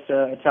to a nice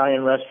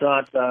Italian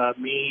restaurant.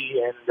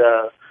 Me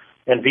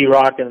and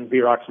V-Rock and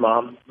V-Rock's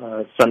mom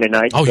Sunday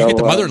night. Oh, you get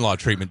the mother-in-law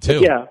treatment too.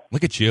 Yeah,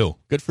 look at you.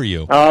 Good for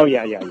you. Oh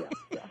yeah.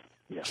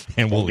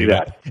 And we'll leave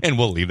that. And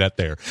we'll leave that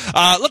there.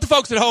 Let the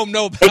folks at home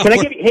know.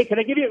 Hey, can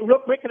I give you real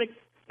quick? Can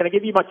I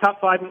give you my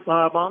top 5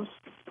 moms?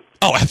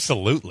 Oh,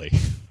 absolutely.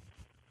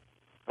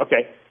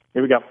 Okay,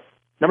 here we go.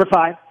 Number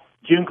 5,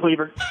 June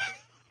Cleaver.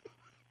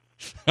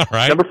 All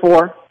right. Number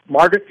 4,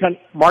 Margaret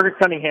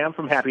Cunningham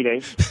from Happy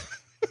Days,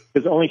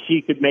 because only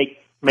she could make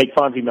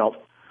Fonzie melt.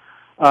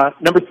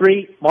 Number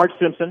 3, Marge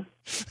Simpson.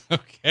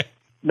 Okay.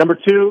 Number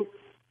 2,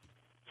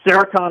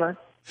 Sarah Connor.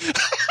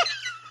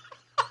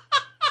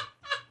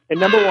 And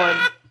number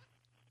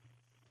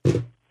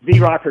 1,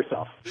 V-Rock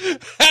herself.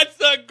 That's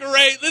a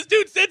great. This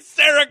dude said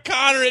Sarah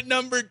Connor at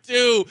number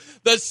 2,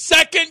 the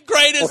second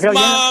greatest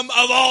mom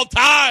of all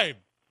time.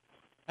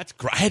 That's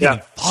great. I hadn't even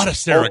thought of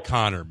Sarah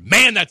Connor.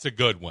 Man, that's a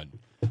good one.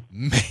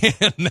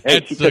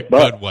 That's a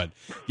good one.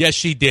 Yes,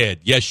 she did.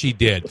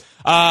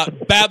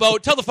 Babbo,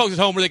 tell the folks at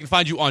home where they can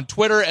find you on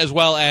Twitter as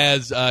well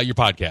as your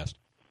podcast.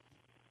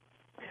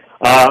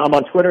 I'm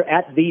on Twitter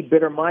at The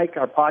Bitter Mike.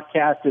 Our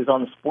podcast is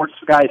on Sports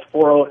Guys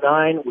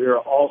 409. We are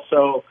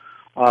also,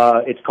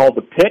 it's called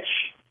The Pitch,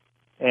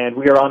 and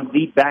we are on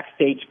The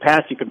Backstage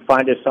Pass. You can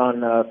find us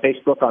on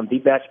Facebook on The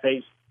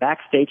Backstage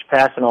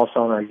Pass and also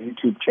on our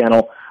YouTube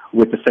channel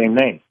with the same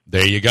name.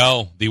 There you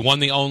go. The one,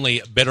 the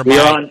only Bitter We're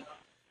Mike. on.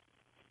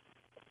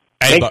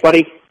 Thanks,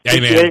 buddy.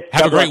 Hey, man.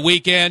 Have a great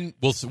weekend.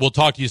 We'll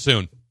talk to you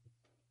soon.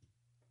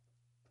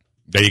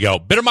 There you go.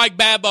 Bitter Mike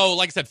Babbo.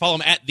 Like I said, follow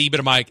him at The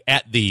Bitter Mike,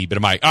 at The Bitter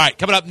Mike. All right,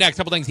 coming up next, a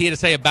couple things he had to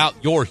say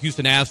about your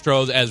Houston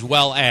Astros as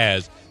well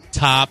as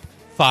top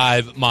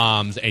 5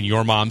 moms and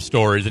your mom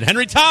stories. And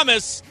Henry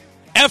Thomas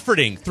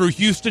efforting through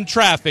Houston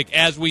traffic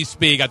as we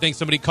speak. I think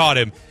somebody caught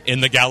him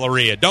in the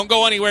Galleria. Don't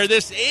go anywhere.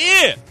 This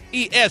is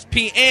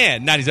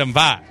ESPN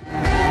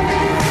 97.5.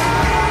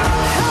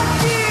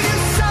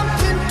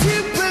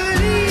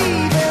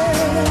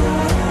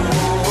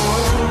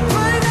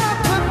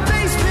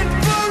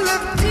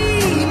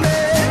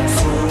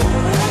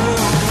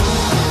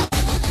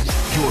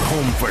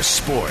 For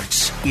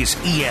sports is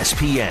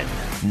ESPN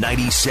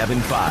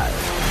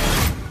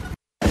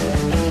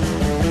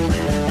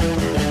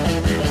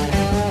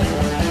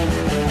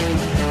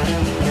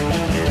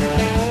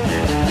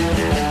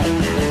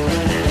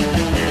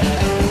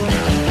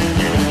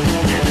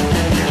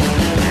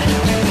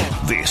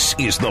This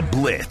is The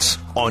Blitz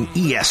on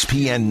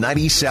ESPN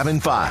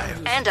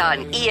 97.5. And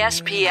on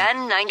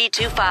ESPN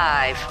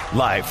 92.5.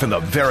 Live from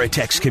the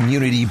Veritex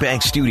Community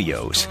Bank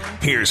Studios,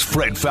 here's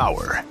Fred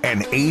Faour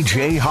and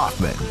A.J.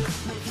 Hoffman.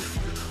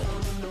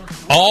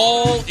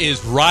 All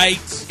is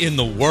right in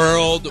the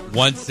world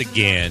once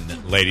again,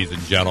 ladies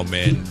and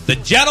gentlemen. The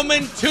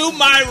gentleman to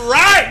my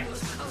right,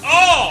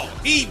 all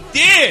he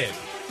did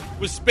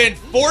was spend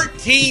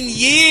 14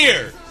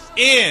 years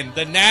in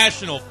the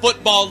National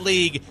Football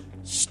League,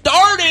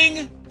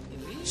 starting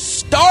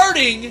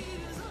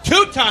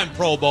two-time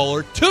Pro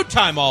Bowler,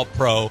 two-time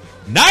All-Pro,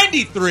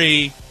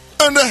 93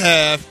 and a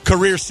half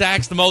career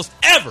sacks, the most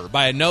ever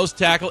by a nose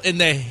tackle in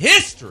the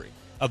history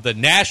of the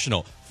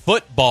National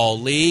Football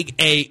League,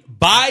 a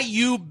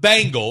Bayou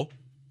Bengal,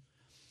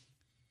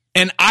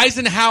 an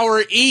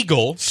Eisenhower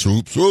Eagle,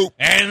 swoop,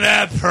 and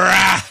the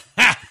pride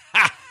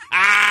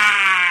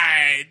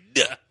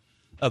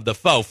of the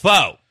faux,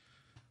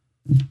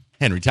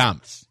 Henry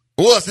Thomas.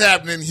 What's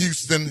happening,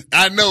 Houston?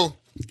 I know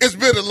it's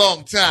been a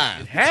long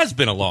time. It has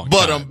been a long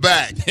but time. I'm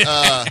back.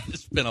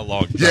 It's been a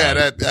long time.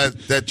 Yeah,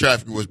 that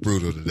traffic was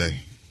brutal today.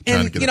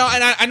 And, and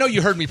I know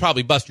you heard me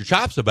probably bust your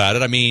chops about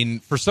it. I mean,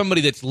 for somebody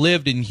that's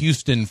lived in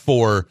Houston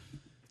for,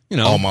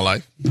 all my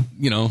life,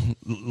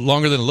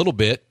 longer than a little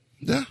bit.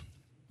 Yeah.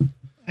 I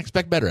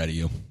expect better out of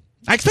you.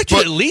 I expect you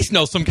to at least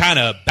know some kind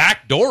of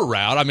backdoor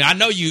route. I mean, I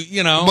know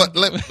you know. But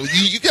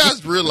you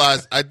guys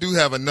realize I do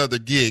have another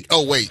gig.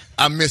 Oh, wait,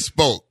 I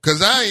misspoke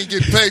because I ain't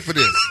getting paid for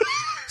this.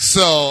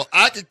 So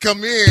I can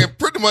come in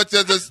pretty much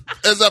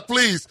as I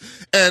please.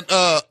 And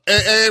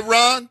hey,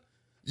 Ron,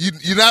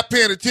 you're not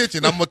paying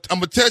attention. I'm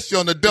gonna test you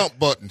on the dump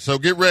button. So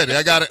get ready.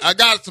 I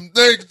got some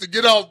things to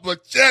get off my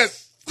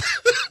chest.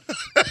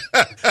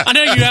 I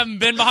know you haven't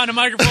been behind a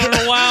microphone in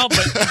a while,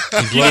 but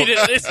you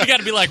got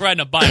to be like riding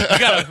a bike. You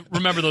got to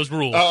remember those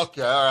rules.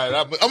 Okay, all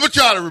right. I'm gonna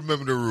try to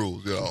remember the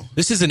rules,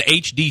 This is an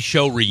HD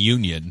show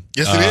reunion.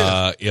 Yes,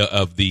 it is.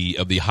 Of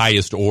the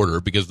highest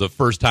order, because the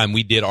first time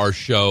we did our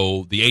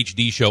show, the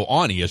HD show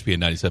on ESPN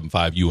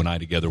 97.5, you and I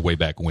together way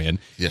back when,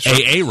 yes,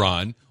 right.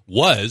 Aaron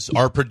was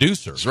our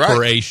producer right.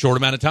 for a short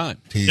amount of time.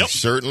 He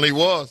certainly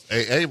was.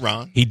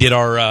 Ron. He did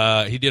our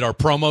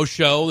promo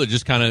show to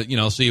just kind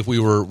of see if we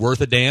were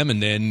worth a damn,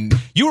 and then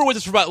you were with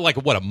us for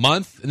about a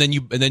month, and then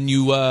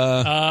you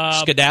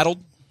skedaddled.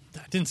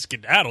 I didn't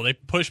skedaddle. They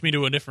pushed me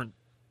to a different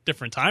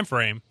time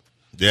frame.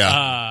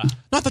 Yeah.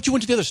 No, I thought you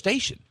went to the other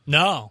station.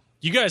 No,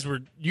 you guys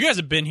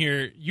have been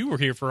here. You were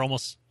here for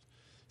almost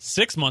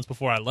 6 months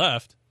before I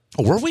left.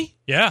 Oh, were we?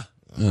 Yeah.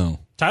 Oh.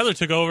 Tyler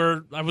took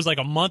over. I was like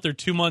a month or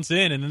 2 months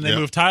in, and then they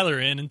moved Tyler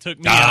in and took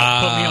me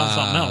out, put me on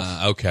something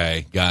else.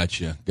 Okay,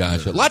 gotcha.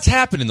 Lots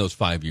happened in those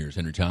 5 years,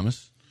 Henry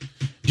Thomas.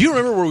 Do you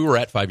remember where we were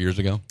at 5 years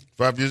ago?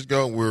 5 years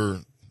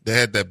ago, they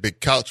had that big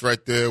couch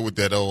right there with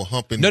that old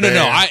humping. No.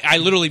 I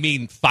literally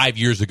mean 5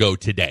 years ago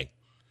today.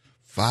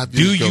 5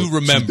 years ago. Do you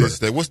remember? This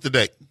day. What's the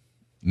date?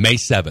 May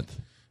 7th.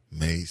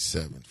 May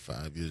 7th,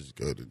 5 years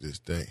ago to this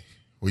day.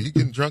 Were you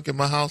getting drunk in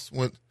my house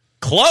when?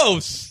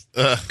 Close.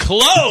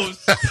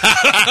 Close.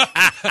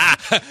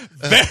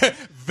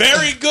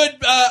 very good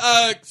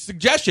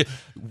suggestion.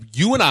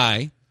 You and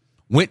I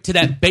went to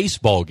that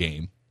baseball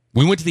game.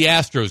 We went to the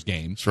Astros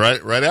game. That's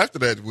right after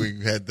that, we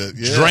had the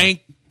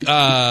drank.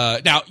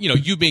 Now,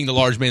 you being the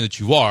large man that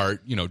you are,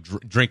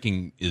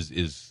 drinking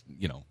is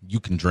you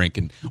can drink,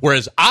 and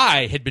whereas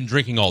I had been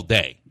drinking all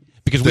day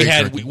because we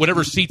had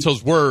whatever seats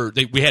those were.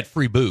 We had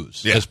free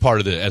booze as part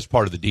of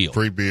the deal.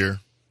 Free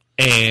beer.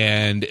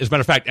 And as a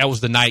matter of fact, that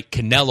was the night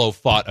Canelo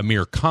fought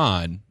Amir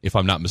Khan, if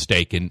I'm not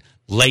mistaken,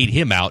 laid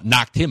him out,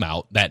 knocked him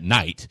out that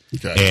night.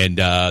 Okay. And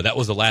that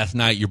was the last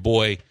night your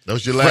boy... That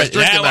was your last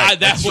drinking night.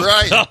 That's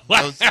right.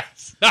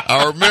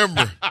 I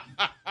remember.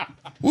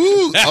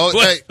 Woo!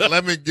 Hey,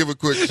 let me give a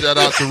quick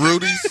shout-out to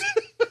Rudy's.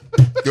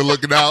 Good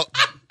looking out.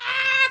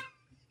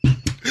 Boy,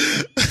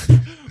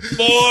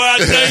 I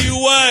tell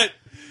you what.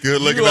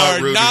 Good looking out,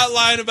 Rudy's. You are not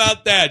lying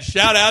about that.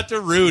 Shout out to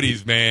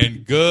Rudy's,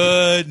 man.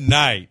 Good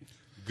night.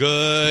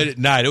 Good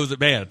night. It was,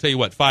 man, I'll tell you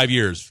what, 5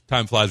 years.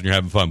 Time flies when you're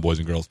having fun, boys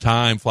and girls.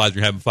 Time flies when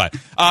you're having fun.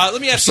 Let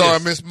me ask you Sorry,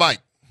 this. I missed Mike.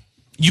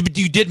 You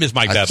did miss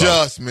Mike Babo. I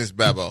just missed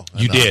Babo.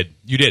 You did.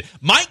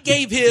 Mike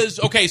gave his,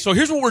 okay, so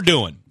here's what we're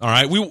doing, all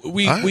right?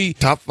 We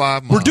top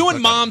five moms. We're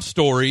doing mom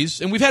stories,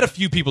 and we've had a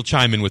few people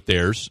chime in with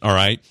theirs, all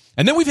right?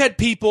 And then we've had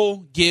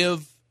people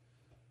give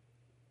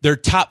their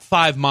top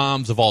 5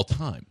 moms of all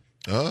time.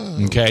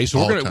 Oh, okay,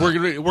 so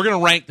we're gonna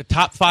rank the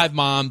top 5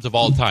 moms of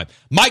all time.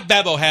 Mike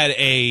Babo had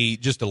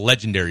just a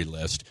legendary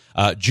list.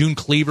 June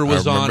Cleaver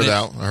was on it.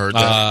 I heard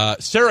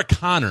that. Sarah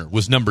Connor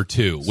was number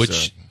 2,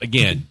 which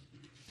again,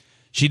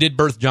 she did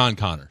birth John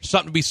Connor.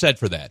 Something to be said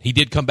for that. He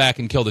did come back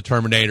and kill the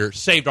Terminator,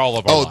 saved all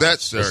of our lives. Oh,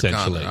 that's Sarah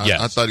Connor.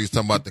 Yes. I thought he was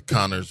talking about the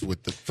Connors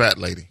with the fat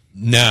lady.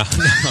 No,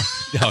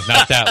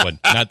 not that one.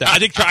 Not that.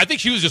 I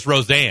think she was just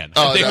Roseanne.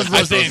 Oh, I think it was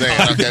Roseanne.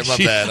 Okay, my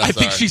bad. I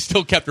think she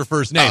still kept her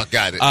first name. Oh,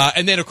 got it.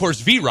 And then, of course,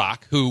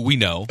 V-Rock, who we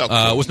know,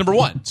 was number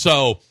 1.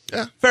 So,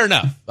 fair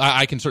enough.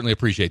 I can certainly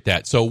appreciate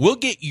that. So, we'll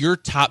get your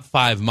top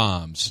 5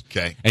 moms.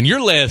 Okay. And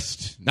your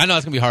list, I know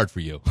it's going to be hard for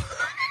you.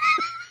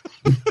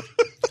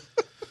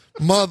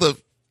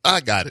 I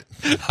got it.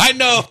 I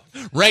know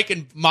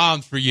ranking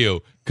moms for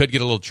you could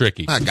get a little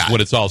tricky when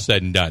it's all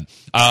said and done.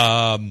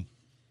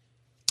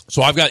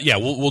 So I've got,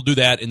 we'll do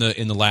that in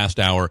the last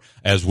hour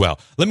as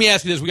well. Let me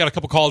ask you this: we got a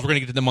couple calls. We're going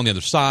to get to them on the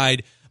other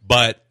side,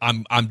 but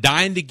I'm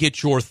dying to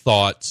get your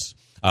thoughts.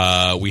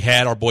 We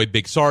had our boy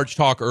Big Sarge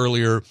talk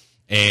earlier,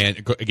 and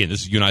again,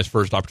 this is you and I's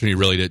first opportunity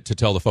really to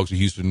tell the folks of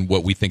Houston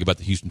what we think about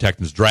the Houston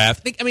Texans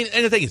draft. And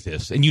the thing is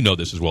this, and you know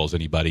this as well as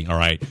anybody. All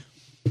right.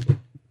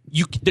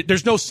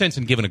 There's no sense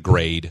in giving a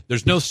grade.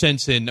 There's no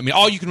sense in,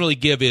 all you can really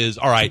give is,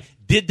 all right,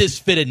 did this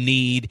fit a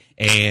need?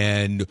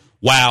 And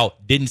wow,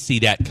 didn't see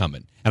that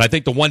coming. And I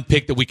think the one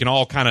pick that we can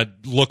all kind of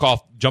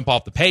jump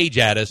off the page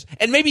at us,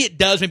 and maybe it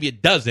does, maybe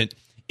it doesn't,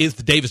 is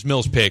the Davis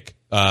Mills pick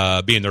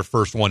being their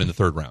first one in the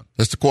 3rd round.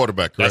 That's the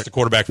quarterback, correct? That's the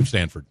quarterback from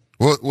Stanford.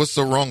 What's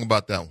so wrong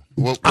about that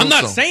one? I'm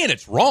not saying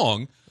it's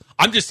wrong.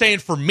 I'm just saying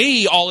for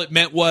me, all it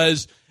meant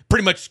was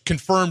pretty much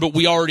confirmed what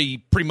we already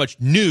pretty much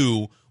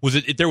knew was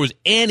that if there was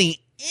any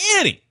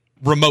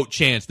remote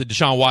chance that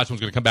Deshaun Watson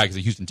was going to come back as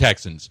the Houston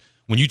Texans,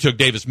 when you took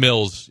Davis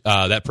Mills,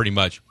 that pretty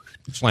much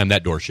slammed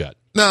that door shut.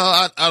 No,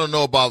 I don't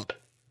know about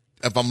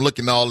if I'm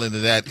looking all into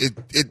that.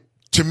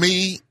 To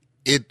me,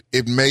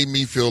 it made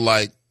me feel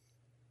like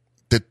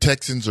the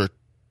Texans are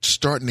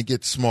starting to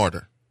get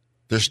smarter.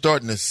 they're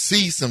starting to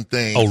see some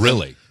things. Oh,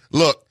 really?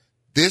 Look,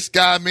 this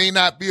guy may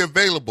not be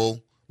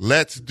available.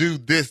 Let's do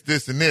this,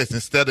 this, and this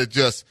instead of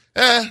just,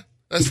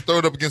 let's throw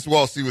it up against the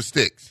wall, see what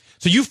sticks.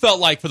 So you felt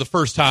like for the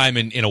first time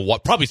in a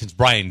probably since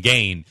Brian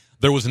Gaine,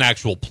 there was an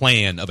actual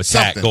plan of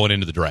attack going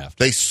into the draft.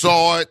 They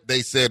saw it.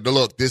 They said,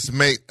 look,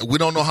 we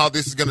don't know how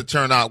this is going to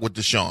turn out with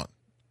Deshaun.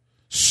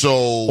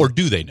 So, or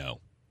do they know?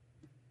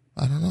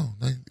 I don't know.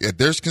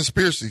 There's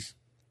conspiracies.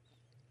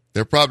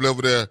 They're probably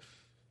over there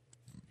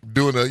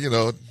doing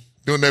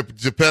their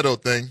Geppetto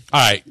thing.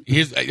 All right.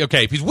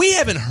 Because we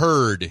haven't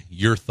heard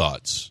your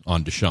thoughts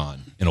on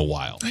Deshaun in a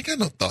while. I ain't got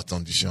no thoughts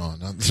on Deshaun.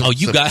 Oh,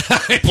 you got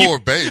poor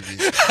baby.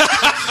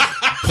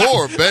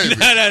 Poor baby.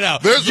 No.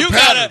 There's a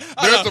pattern.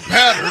 There's a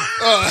pattern.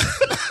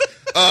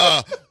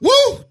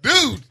 Woo,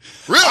 dude.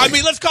 Really? I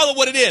mean, let's call it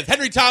what it is.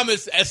 Henry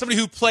Thomas, as somebody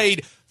who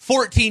played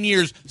 14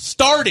 years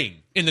starting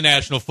in the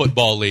National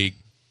Football League,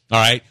 all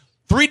right,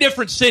 3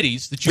 different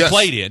cities that you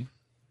played in,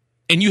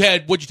 and you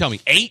had, what'd you tell me,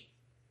 8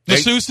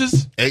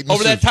 masseuses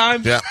over that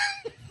time? Yeah.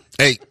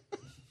 8.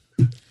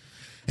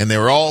 And they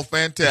were all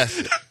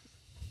fantastic.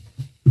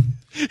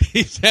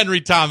 He's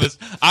Henry Thomas.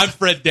 I'm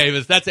Fred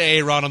Davis. That's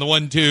Aaron on the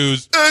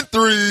 1-2s. And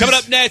 3s. Coming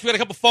up next, we got a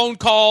couple phone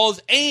calls,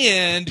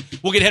 and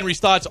we'll get Henry's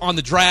thoughts on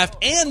the draft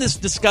and this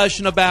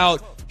discussion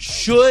about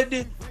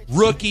should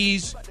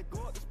rookies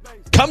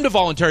come to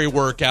voluntary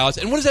workouts,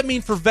 and what does that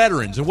mean for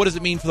veterans, and what does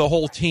it mean for the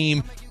whole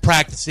team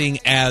practicing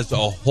as a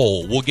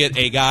whole? We'll get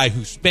a guy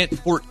who spent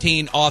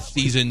 14 off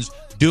seasons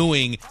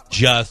doing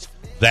just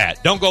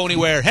that. Don't go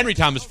anywhere. Henry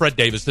Thomas, Fred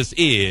Davis. This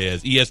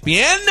is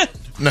ESPN.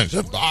 No,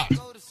 bye.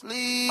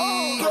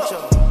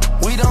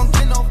 We don't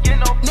get no,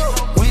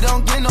 we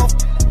don't get no,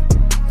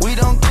 we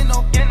don't get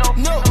no,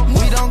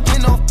 we don't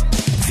get no.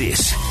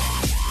 This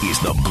is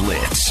The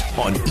Blitz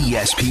on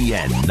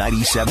ESPN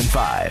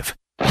 97.5.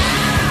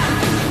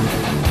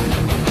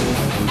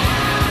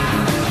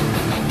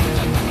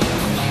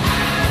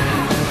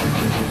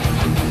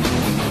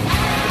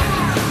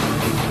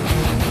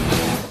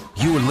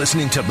 You're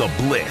listening to The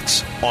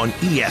Blitz on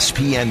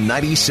ESPN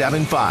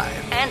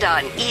 97.5. And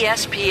on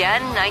ESPN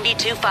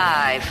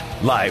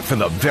 92.5. Live from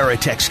the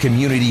Veritex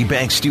Community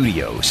Bank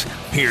Studios,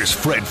 here's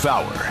Fred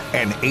Faour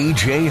and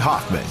A.J.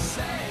 Hoffman.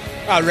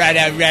 All right.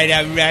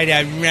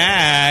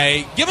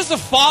 Give us a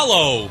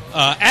follow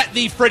at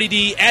the Freddie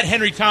D, at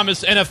Henry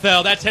Thomas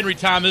NFL. That's Henry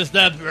Thomas. It's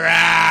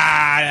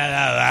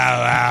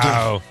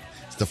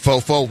the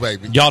fofo,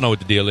 baby. Y'all know what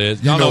the deal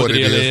is. Y'all know what the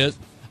deal is.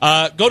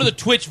 Go to the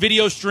Twitch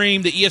video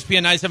stream, the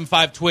ESPN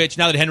 97.5 Twitch.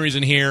 Now that Henry's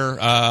in here,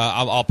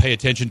 I'll pay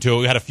attention to it.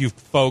 We had a few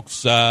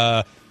folks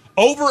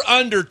over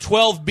under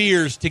 12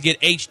 beers to get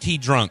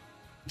HT drunk.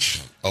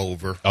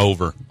 Over.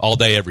 All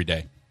day, every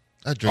day.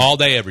 I drink all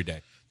day, every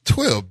day.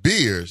 12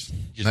 beers.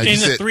 In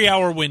the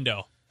 3-hour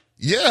window.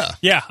 Yeah.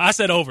 Yeah, I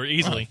said over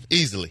easily.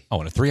 Easily.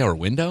 Oh, in a 3-hour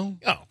window?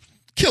 Oh,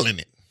 killing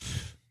it.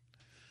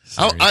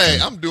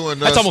 I'm doing.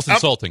 That's almost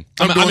insulting.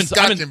 I'm doing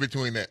scotch in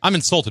between that. I'm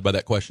insulted by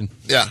that question.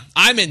 Yeah,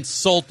 I'm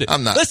insulted.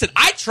 I'm not. Listen,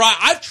 I've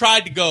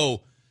tried to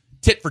go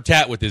tit for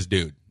tat with this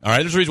dude. All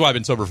right, there's a reason why I've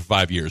been sober for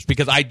 5 years,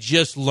 because I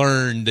just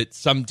learned that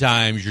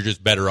sometimes you're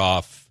just better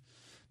off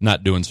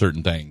not doing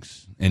certain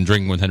things and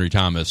drinking with Henry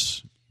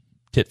Thomas,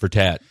 tit for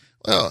tat.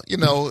 Well,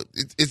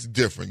 it's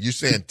different. You're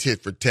saying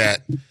tit for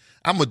tat.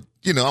 I'm a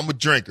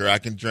drinker. I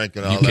can drink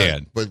and all that. You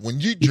can. But when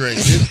you drink,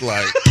 it's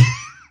like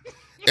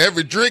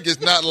every drink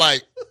is not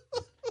like.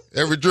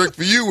 Every drink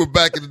for you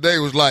back in the day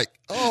was like,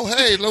 oh,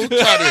 hey, let me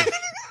try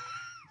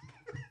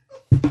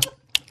this.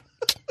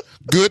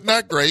 Good,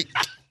 not great.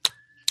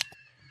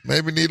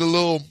 Maybe need a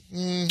little,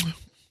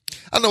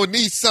 I know it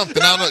needs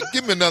something. I don't know.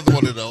 Give me another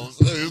one of those.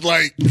 It's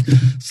like,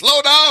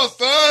 slow down,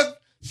 son.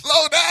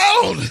 Slow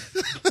down.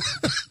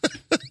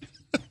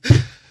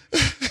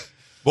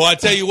 Boy, I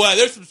tell you what,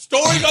 there's some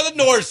stories on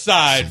the north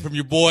side from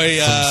your boy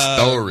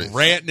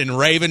ranting and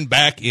raving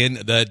back in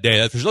the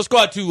day. Let's go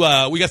out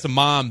to, we got some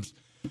mom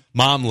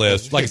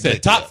list. Like I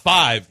said, top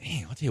 5.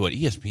 Man, I'll tell you what,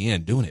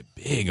 ESPN doing it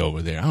big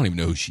over there. I don't even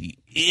know who she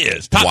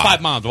is. Top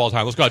 5 moms of all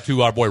time. Let's go out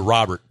to our boy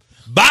Robert.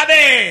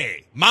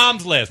 Bobby!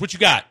 Mom's list. What you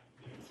got?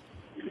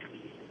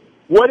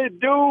 What it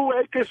do,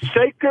 Acres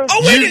Shakers?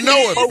 Oh, wait, you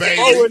know it,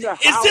 baby.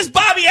 Is this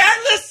Bobby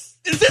Atlas?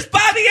 Is this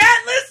Bobby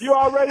Atlas? You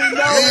already know.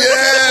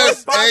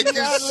 Yes,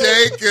 Acres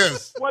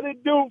Shakers. What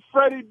it do,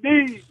 Freddie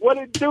D? What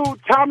it do,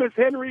 Thomas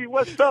Henry?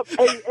 What's up,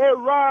 hey,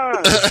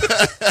 Aaron?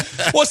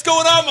 What's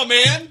going on, my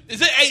man? Is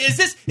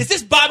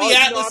this Bobby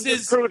I'm Atlas's?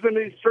 just cruising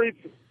these streets.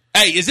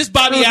 Hey, is this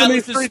Bobby Cruising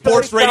these Atlas's streets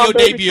sports every time, radio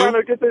baby, debut? Trying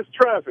to get this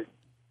traffic.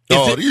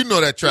 Oh, you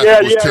know that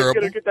traffic was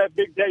terrible. Gonna get that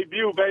big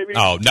debut, baby.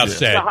 Oh, enough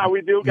said. That's how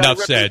we do. Enough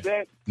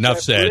said. Enough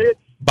said. Blitz.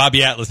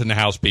 Bobby Atlas in the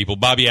house, people.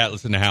 Bobby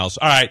Atlas in the house.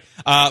 All right.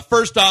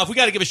 First off, we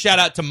got to give a shout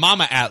out to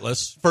Mama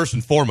Atlas first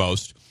and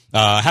foremost.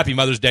 Happy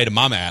Mother's Day to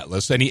Mama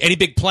Atlas. Any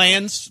big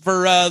plans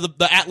for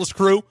the Atlas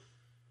crew?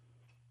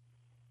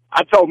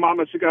 I told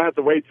Mama she's gonna have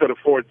to wait till the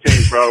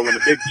 14th, bro, when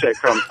the big check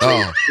comes through.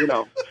 Oh. You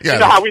know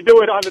how we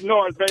do it on the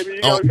north, baby.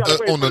 You gotta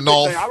wait on for the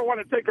north. I don't want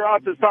to take her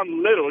out to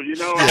something little,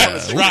 Yeah, I want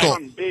to take her right. to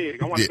something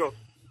big. I want to go.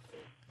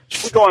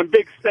 We're going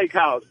big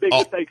steakhouse. Big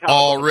steakhouse.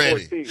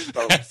 Already. 14,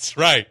 so. That's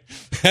right.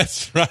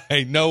 That's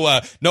right. No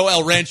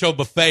El Rancho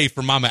buffet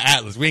for Mama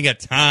Atlas. We ain't got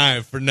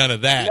time for none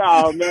of that.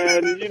 No,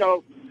 man. You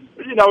know,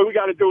 we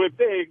got to do it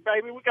big,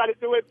 baby. We got to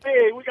do it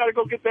big. We got to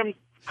go get them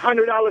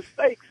 $100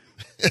 steaks.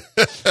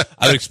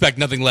 I would expect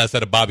nothing less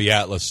out of Bobby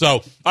Atlas. So,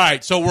 all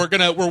right. So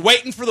we're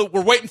waiting for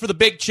the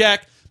big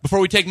check before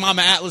we take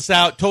Mama Atlas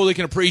out. Totally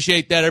can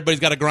appreciate that.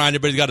 Everybody's got to grind.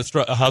 Everybody's got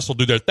to hustle,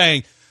 do their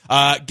thing.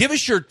 Give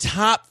us your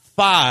top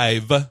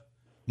 5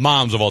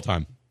 moms of all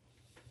time.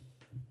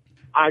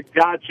 I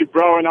got you,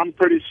 bro, and I'm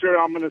pretty sure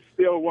I'm going to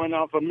steal one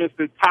off of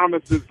Mr.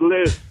 Thomas's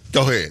list.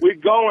 Go ahead. We're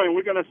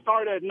going to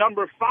start at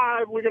number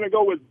 5. We're going to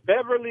go with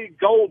Beverly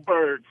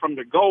Goldberg from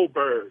the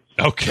Goldbergs.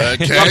 Okay.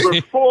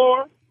 Number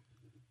 4,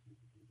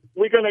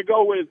 we're going to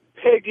go with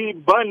Peggy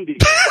Bundy.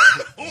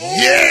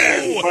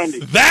 Yes!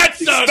 Bundy.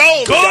 That's a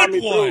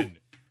good one.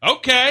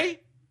 Okay.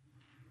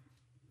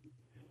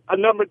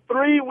 Number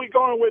 3, we're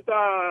going with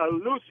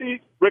Lucy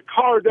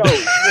Ricardo.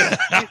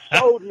 She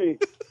showed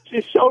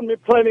me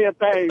plenty of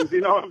things,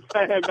 you know what I'm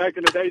saying, back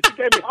in the day.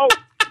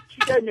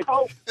 She gave me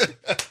hope.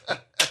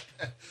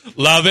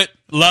 Love it.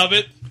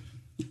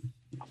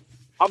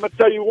 I'm going to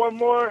tell you one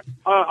more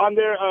on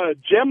there.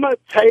 Gemma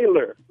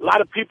Taylor. A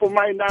lot of people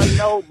might not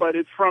know, but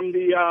it's from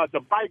the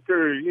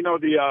biker, you know,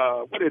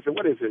 what is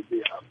it?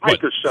 The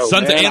biker show.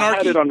 Sons of Anarchy? I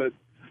had it on the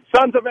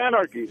Sons of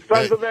Anarchy.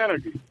 Sons of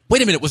Anarchy.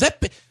 Wait a minute. Was that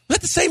the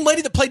same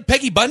lady that played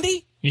Peggy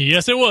Bundy?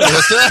 Yes, it was.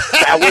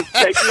 That was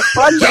Peggy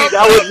Bundy.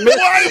 That was Miss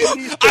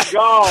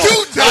Seagal. 2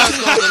 times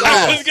on the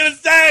I list. was gonna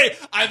say.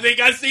 I think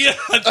I see a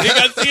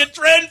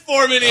trend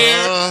forming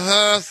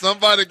here.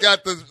 Somebody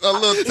got a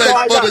little tape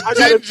I for the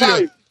gotta ginger.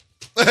 type.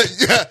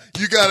 Yeah,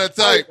 you got a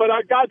type. But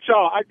I got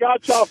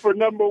y'all for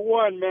number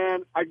 1,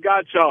 man. I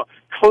got y'all.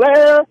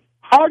 Claire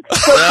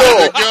Huxtable.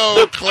 There we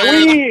go. The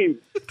queen.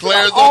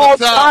 Claire's The on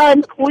the top.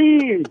 all-time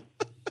queen.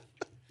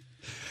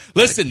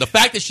 Listen, the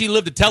fact that she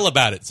lived to tell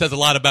about it says a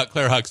lot about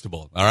Claire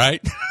Huxtable. All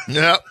right.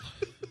 Yep.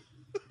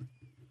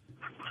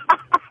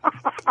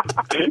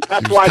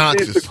 That's why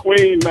conscious. she's the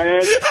queen,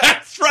 man.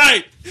 That's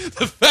right.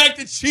 The fact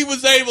that she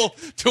was able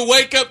to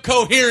wake up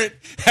coherent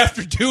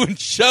after doing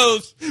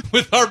shows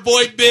with our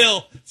boy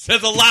Bill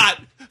says a lot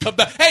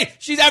about. Hey,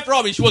 she's after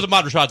all. I mean, she was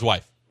Ahmad Rashad's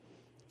wife.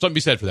 Something to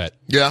be said for that.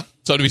 Yeah.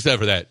 Something to be said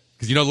for that.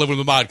 Because living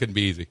with Ahmad couldn't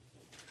be easy.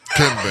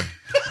 Couldn't be.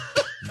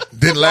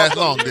 Didn't last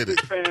long, did it?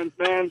 Fans,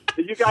 man,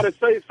 you got to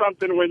say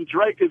something when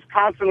Drake is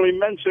constantly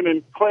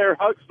mentioning Claire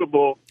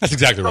Huxtable. That's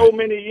exactly so right.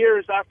 many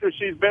years after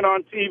she's been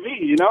on TV,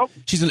 you know.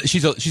 She's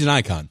an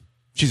icon.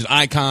 She's an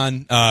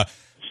icon.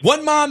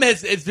 One mom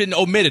has been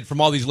omitted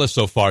from all these lists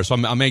so far, so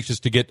I'm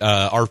anxious to get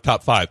our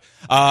top 5.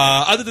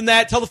 Other than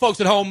that, tell the folks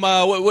at home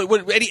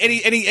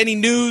any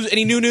news,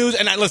 any new news.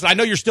 And listen, I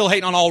know you're still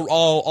hating on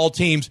all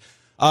teams.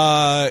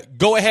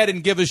 Go ahead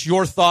and give us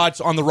your thoughts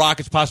on the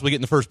Rockets possibly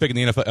getting the first pick in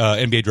the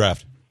NBA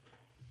draft.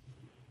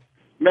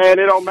 Man,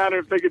 it don't matter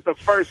if they get the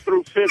 1st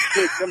through 5th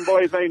pick. Them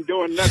boys ain't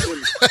doing nothing.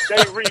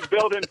 They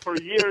rebuilding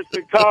for years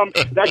to come.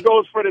 That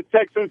goes for the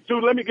Texans,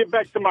 too. Let me get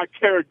back to my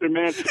character,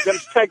 man. Them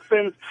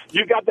Texans,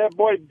 you got that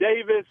boy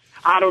Davis.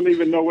 I don't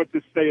even know what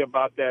to say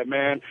about that,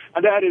 man.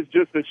 That is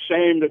just a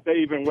shame that they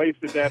even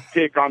wasted that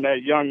pick on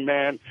that young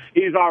man.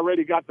 He's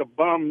already got the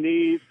bum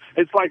knees.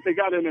 It's like they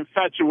got an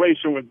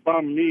infatuation with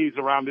bum knees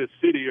around this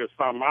city or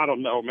something. I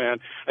don't know, man.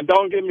 And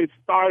don't get me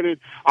started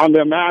on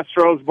them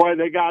Astros, boy.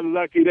 They got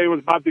lucky. They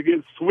was about to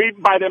get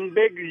swept by them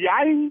big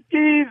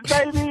Yankees,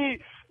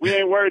 baby. We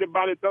ain't worried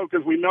about it, though,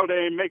 because we know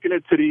they ain't making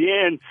it to the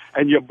end.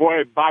 And your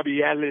boy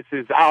Bobby Atlas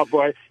is out,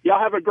 boy. Y'all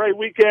have a great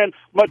weekend.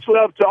 Much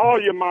love to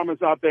all your mamas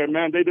out there,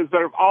 man. They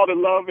deserve all the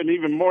love, and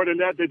even more than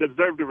that, they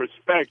deserve the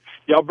respect.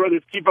 Y'all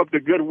brothers keep up the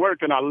good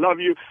work, and I love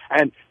you.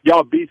 And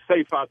y'all be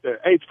safe out there.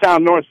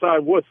 H-Town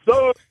Northside, what's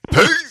up?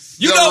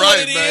 Peace. You You're know right,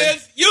 what it man.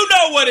 is. You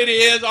know what it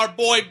is. Our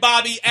boy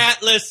Bobby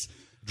Atlas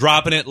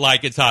dropping it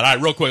like it's hot. All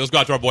right, real quick, let's go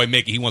out to our boy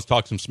Mickey. He wants to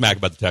talk some smack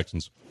about the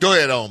Texans. Go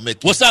ahead on,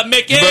 Mickey. What's up,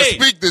 Mickey? You better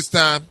speak this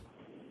time.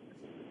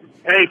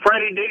 Hey,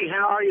 Freddie D,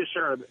 how are you,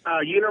 sir?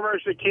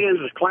 University of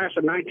Kansas, class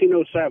of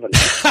 1907.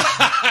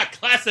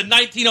 Class of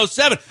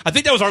 1907. I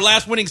think that was our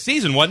last winning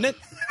season, wasn't it?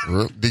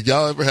 Did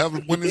y'all ever have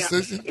a winning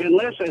season? And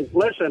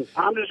listen,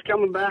 I'm just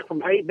coming back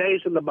from 8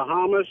 days in the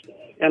Bahamas,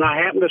 and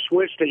I happened to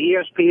switch to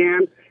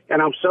ESPN, and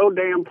I'm so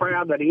damn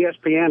proud that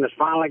ESPN has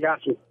finally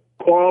got some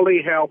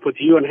quality help with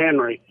you and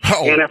Henry.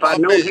 Oh, and if I'd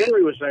known man.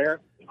 Henry was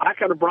there, I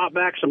could have brought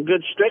back some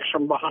good sticks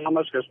from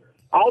Bahamas, because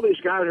all these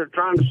guys are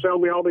trying to sell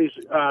me all these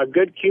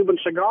good Cuban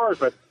cigars,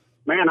 but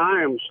man,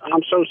 I'm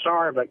so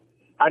sorry, but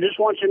I just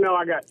want you to know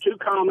I got 2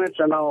 comments,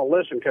 and I'll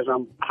listen because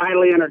I'm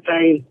highly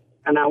entertained,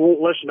 and I won't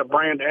listen to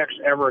Brand X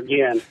ever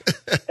again.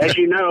 As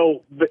you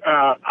know,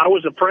 I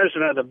was the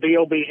president of the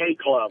BOB Hate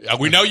Club.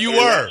 We know you And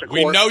were. that's, of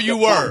We course, know you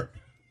the were.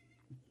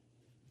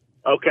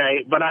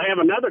 Okay, but I have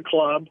another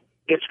club.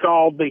 It's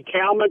called the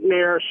Cal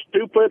McNair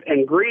Stupid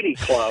and Greedy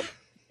Club.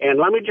 And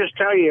let me just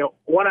tell you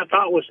what I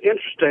thought was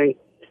interesting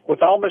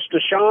with all this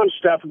Deshaun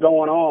stuff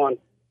going on.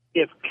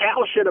 If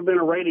Cal should have been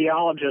a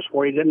radiologist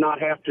where he did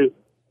not have to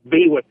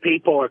be with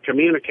people or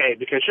communicate.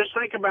 Because just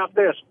think about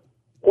this.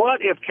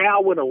 What if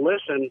Cal would have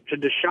listened to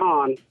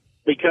Deshaun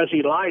because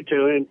he lied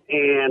to him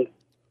and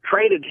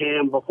traded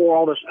him before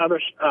all this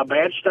other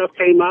bad stuff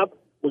came up?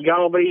 We got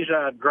all these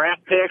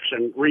draft picks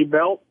and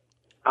rebuilt.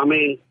 I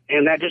mean,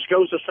 and that just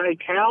goes to say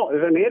Cal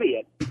is an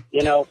idiot.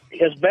 You know,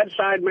 his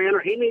bedside manner,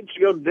 he needs to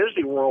go to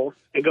Disney World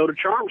and go to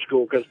charm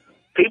school because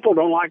people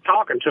don't like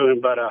talking to him.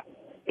 But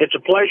it's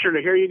a pleasure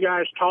to hear you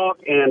guys talk,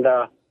 and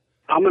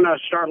I'm going to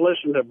start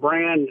listening to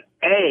Brand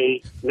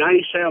A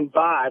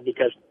 97.5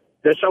 because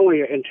that's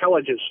only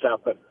intelligent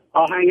stuff. But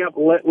I'll hang up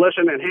and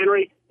listen. And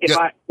Henry,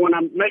 when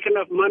I make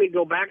enough money,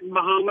 go back to the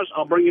Bahamas,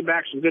 I'll bring you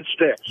back some good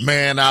sticks.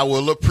 Man, I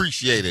will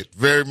appreciate it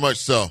very much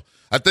so.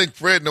 I think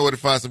Fred know where to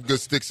find some good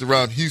sticks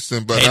around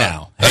Houston. But hey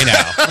now, watch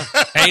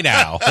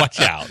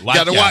out. You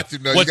got to watch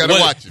him, though. You got to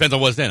watch him. Depends on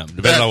what's in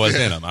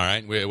them. All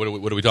right?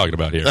 What are we talking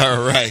about here?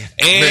 All right.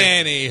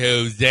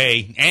 Anywho,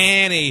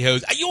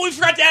 we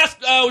forgot to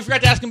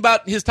ask him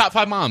about his top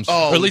 5 moms.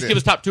 Or at least give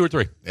us top 2 or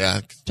 3.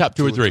 Yeah. Top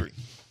 2 or 3.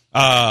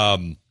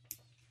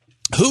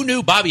 Who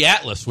knew Bobby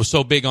Atlas was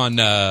so big on,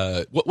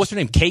 what's her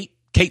name? Kate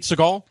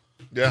Segal?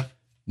 Yeah.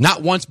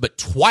 Not once, but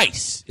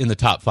twice in the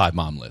top 5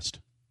 mom list.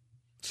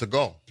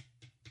 Segal.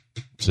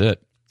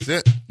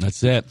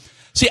 That's it.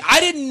 See,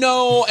 I didn't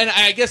know, and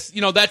I guess,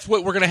 that's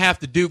what we're going to have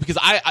to do because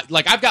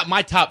I've got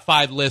my top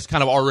 5 list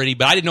kind of already,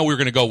 but I didn't know we were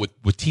going to go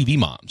with TV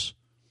moms.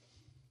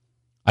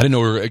 I didn't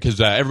know because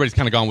everybody's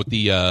kind of gone with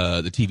the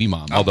TV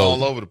mom. I'm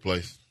all over the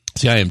place.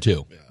 See, I am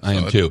too. Yeah, I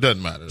am too. It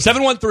doesn't matter.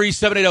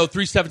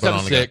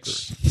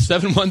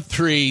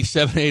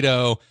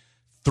 713-780-3776.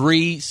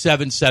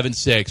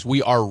 713-780-3776.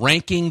 We are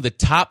ranking the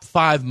top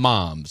 5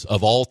 moms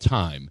of all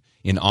time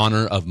in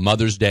honor of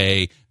Mother's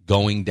Day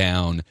going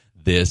down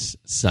this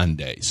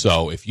Sunday.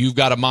 So if you've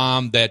got a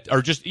mom that,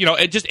 or just,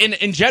 just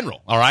in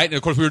general, all right? And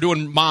of course, we were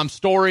doing mom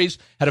stories,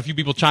 had a few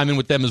people chime in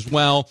with them as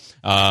well.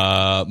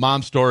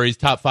 Mom stories,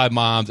 top 5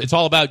 moms. It's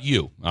all about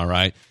you, all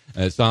right?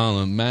 It's all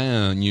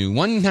about you.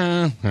 One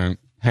time.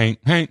 Hey.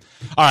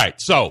 All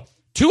right, so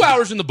 2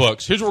 hours in the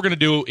books. Here's what we're going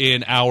to do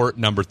in hour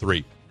number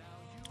 3.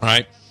 All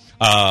right?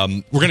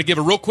 We're going to give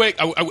a real quick,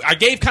 I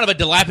gave kind of a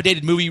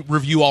dilapidated movie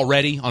review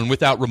already on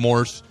Without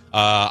Remorse.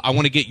 I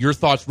want to get your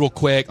thoughts real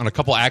quick on a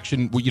couple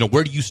action.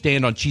 Where do you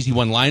stand on cheesy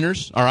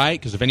one-liners? All right,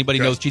 because if anybody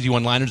knows cheesy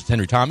one-liners, it's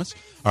Henry Thomas.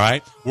 All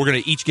right, we're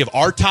going to each give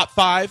our top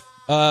 5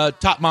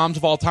 top moms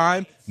of all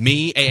time.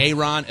 Me,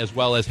 Aaron, as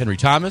well as Henry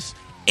Thomas,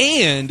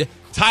 and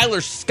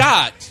Tyler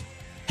Scott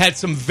had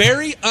some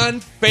very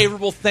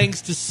unfavorable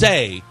things to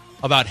say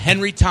about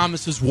Henry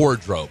Thomas's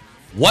wardrobe.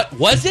 What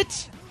was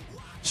it?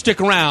 Stick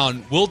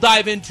around. We'll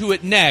dive into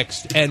it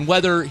next and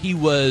whether he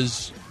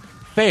was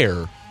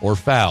fair or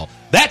foul.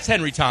 That's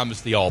Henry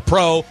Thomas, the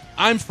All-Pro.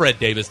 I'm Fred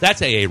Davis.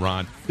 That's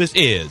Aaron. This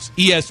is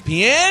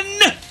ESPN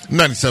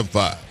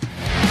 97.5.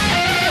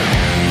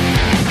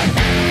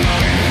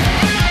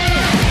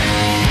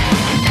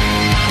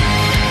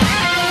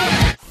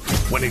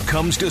 When it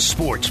comes to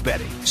sports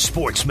betting,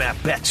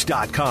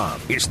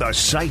 SportsMapBets.com is the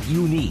site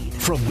you need.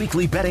 From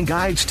weekly betting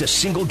guides to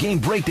single game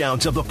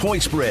breakdowns of the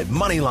point spread,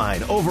 money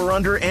line,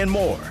 over-under, and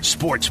more,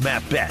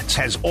 SportsMapBets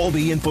has all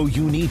the info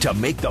you need to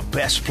make the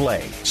best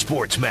play.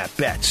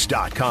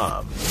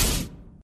 SportsMapBets.com.